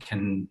can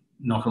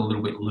knock a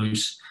little bit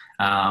loose.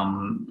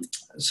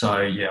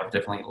 So yeah, I've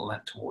definitely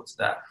lent towards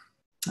that.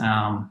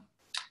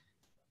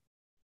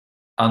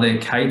 Are there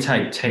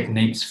K-tape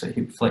techniques for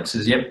hip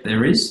flexors? Yep,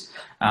 there is.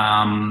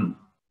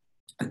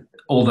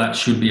 All that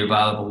should be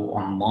available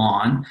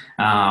online,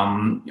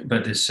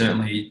 but there's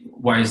certainly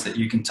ways that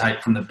you can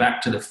take from the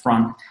back to the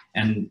front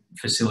and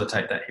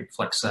facilitate that hip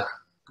flexor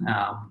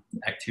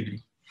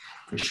activity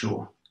for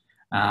sure.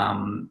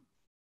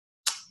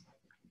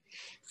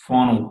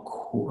 Final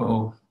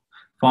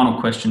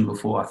question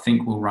before I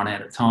think we'll run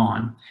out of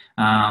time.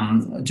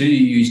 Do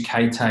you use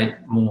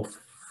K-tape more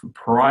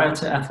prior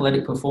to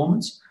athletic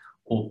performance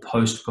or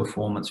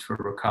post-performance for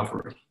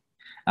recovery?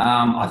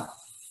 I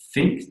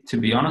think, to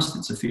be honest,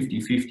 it's a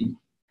 50-50.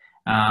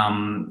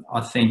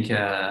 I think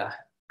I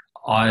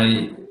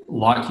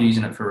like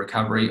using it for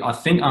recovery. I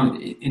think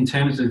in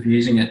terms of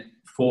using it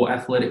for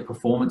athletic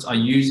performance, I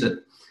use it,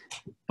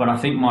 but I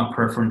think my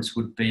preference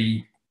would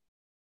be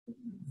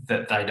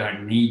that they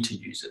don't need to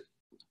use it.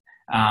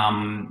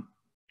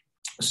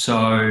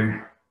 So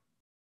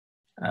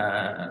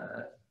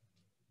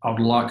I'd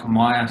like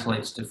my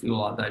athletes to feel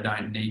like they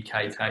don't need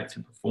K-tape to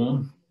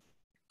perform,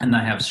 and they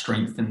have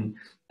strength and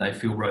they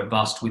feel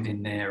robust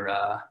within their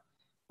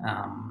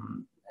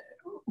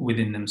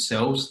within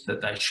themselves,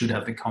 that they should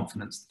have the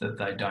confidence that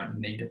they don't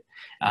need it.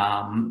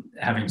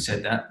 Having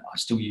said that, I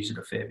still use it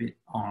a fair bit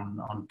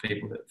on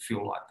people that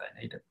feel like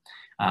they need it.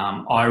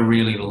 I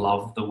really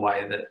love the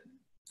way that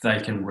they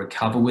can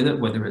recover with it,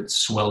 whether it's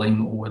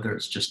swelling or whether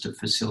it's just to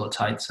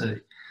facilitate so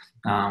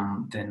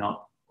they're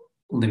not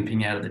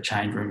limping out of the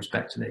change rooms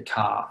back to their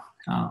car.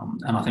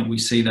 And I think we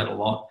see that a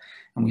lot,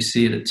 and we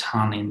see it a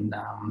ton in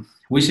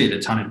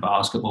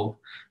basketball.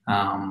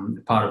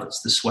 Part of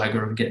it's the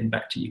swagger of getting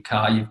back to your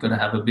car. You've got to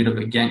have a bit of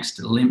a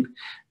gangster limp,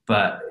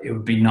 but it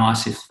would be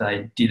nice if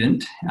they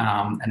didn't,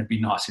 and it'd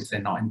be nice if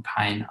they're not in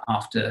pain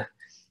after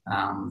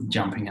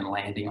jumping and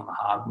landing on the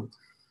hardwood.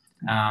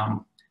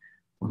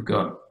 We've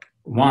got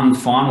one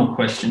final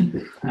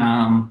question.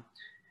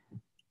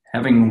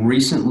 Having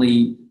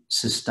recently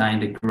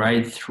sustained a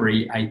grade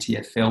 3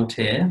 ATFL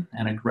tear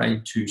and a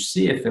grade 2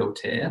 CFL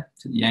tear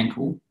to the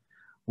ankle,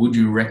 would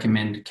you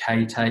recommend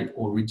K-tape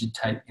or rigid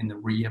tape in the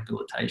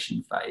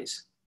rehabilitation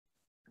phase?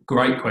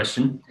 Great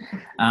question.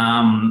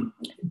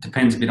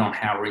 Depends a bit on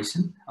how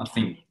recent. I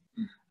think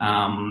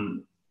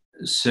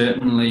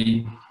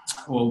certainly,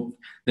 well,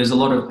 there's a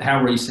lot of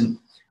how recent,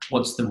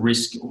 what's the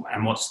risk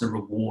and what's the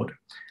reward.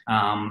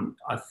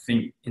 I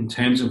think in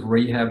terms of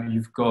rehab,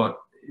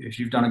 if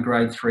you've done a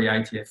grade 3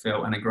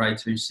 ATFL and a grade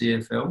 2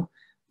 CFL,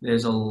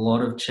 there's a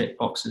lot of check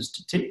boxes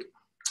to tick.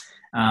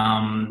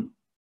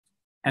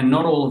 And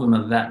not all of them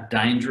are that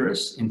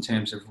dangerous in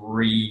terms of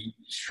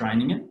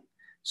restraining it.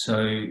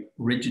 So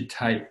rigid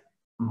tape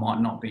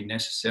might not be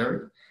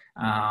necessary.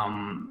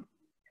 And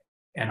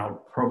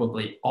I'll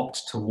probably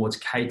opt towards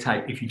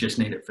K-tape if you just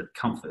need it for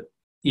comfort,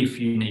 if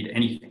you need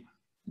anything.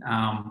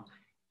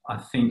 I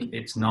think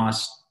it's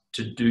nice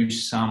to do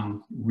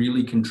some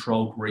really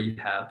controlled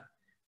rehab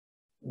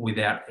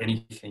without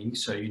anything,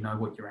 so you know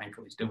what your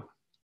ankle is doing.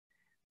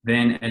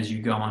 Then as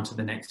you go on to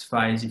the next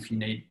phase, if you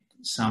need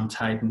some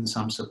tape and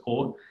some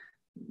support,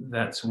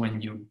 that's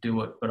when you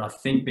do it. But I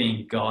think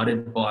being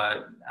guided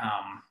by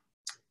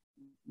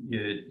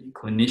your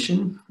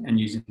clinician and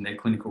using their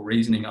clinical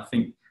reasoning, I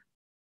think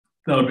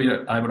they'll be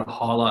able to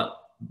highlight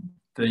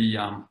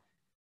the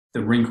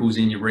wrinkles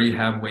in your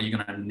rehab where you're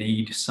going to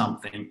need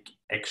something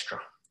extra.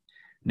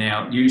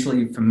 Now,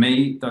 usually for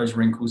me, those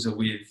wrinkles are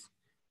with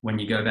when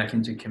you go back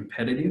into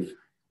competitive,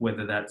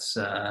 whether that's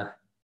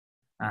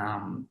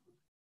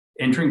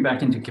entering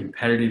back into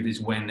competitive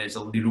is when there's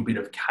a little bit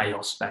of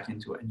chaos back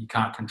into it and you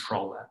can't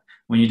control that.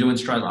 When you're doing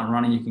straight line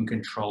running, you can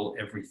control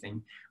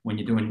everything. When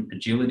you're doing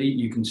agility,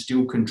 you can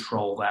still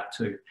control that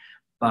too.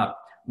 But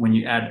when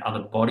you add other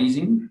bodies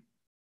in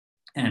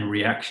and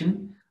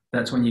reaction,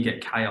 that's when you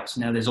get chaos.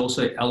 Now, there's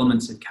also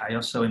elements of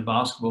chaos. So in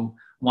basketball,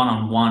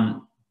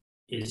 one-on-one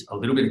is a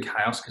little bit of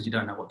chaos because you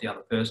don't know what the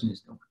other person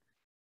is doing.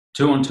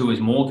 2-on-2 is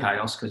more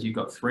chaos because you've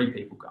got 3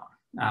 people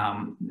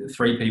going,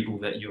 3 people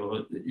that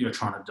you're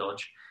trying to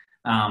dodge,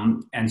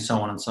 and so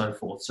on and so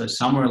forth. So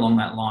somewhere along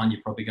that line,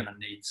 you're probably going to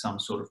need some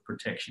sort of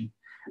protection.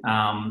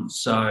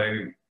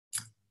 So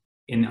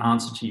in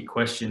answer to your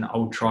question, I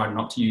would try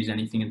not to use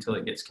anything until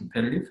it gets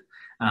competitive,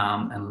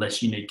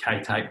 unless you need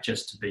K-tape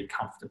just to be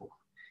comfortable,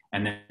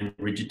 and then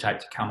rigid tape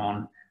to come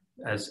on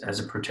as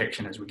a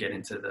protection as we get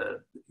into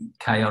the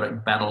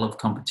chaotic battle of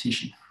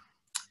competition.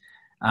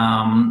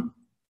 I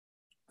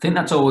think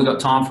that's all we've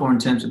got time for in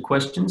terms of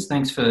questions.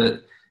 Thanks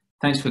for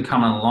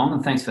coming along,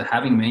 and thanks for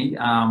having me.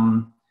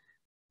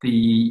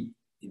 The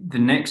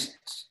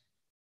next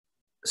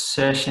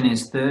session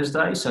is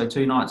Thursday, so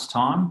 2 nights'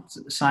 time,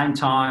 same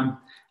time,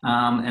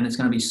 and it's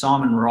going to be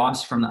Simon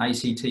Rice from the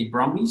ACT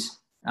Brumbies,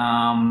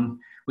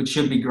 which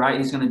should be great.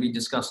 He's going to be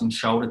discussing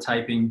shoulder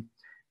taping,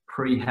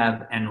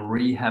 prehab and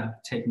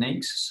rehab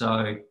techniques.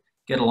 So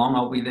get along.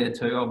 I'll be there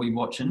too. I'll be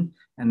watching,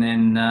 and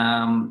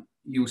then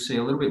you'll see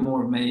a little bit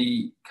more of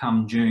me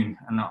come June,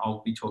 and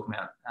I'll be talking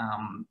about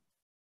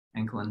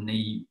ankle and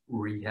knee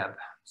rehab.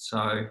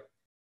 So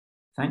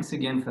thanks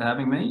again for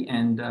having me,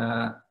 and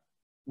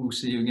we'll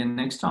see you again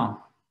next time.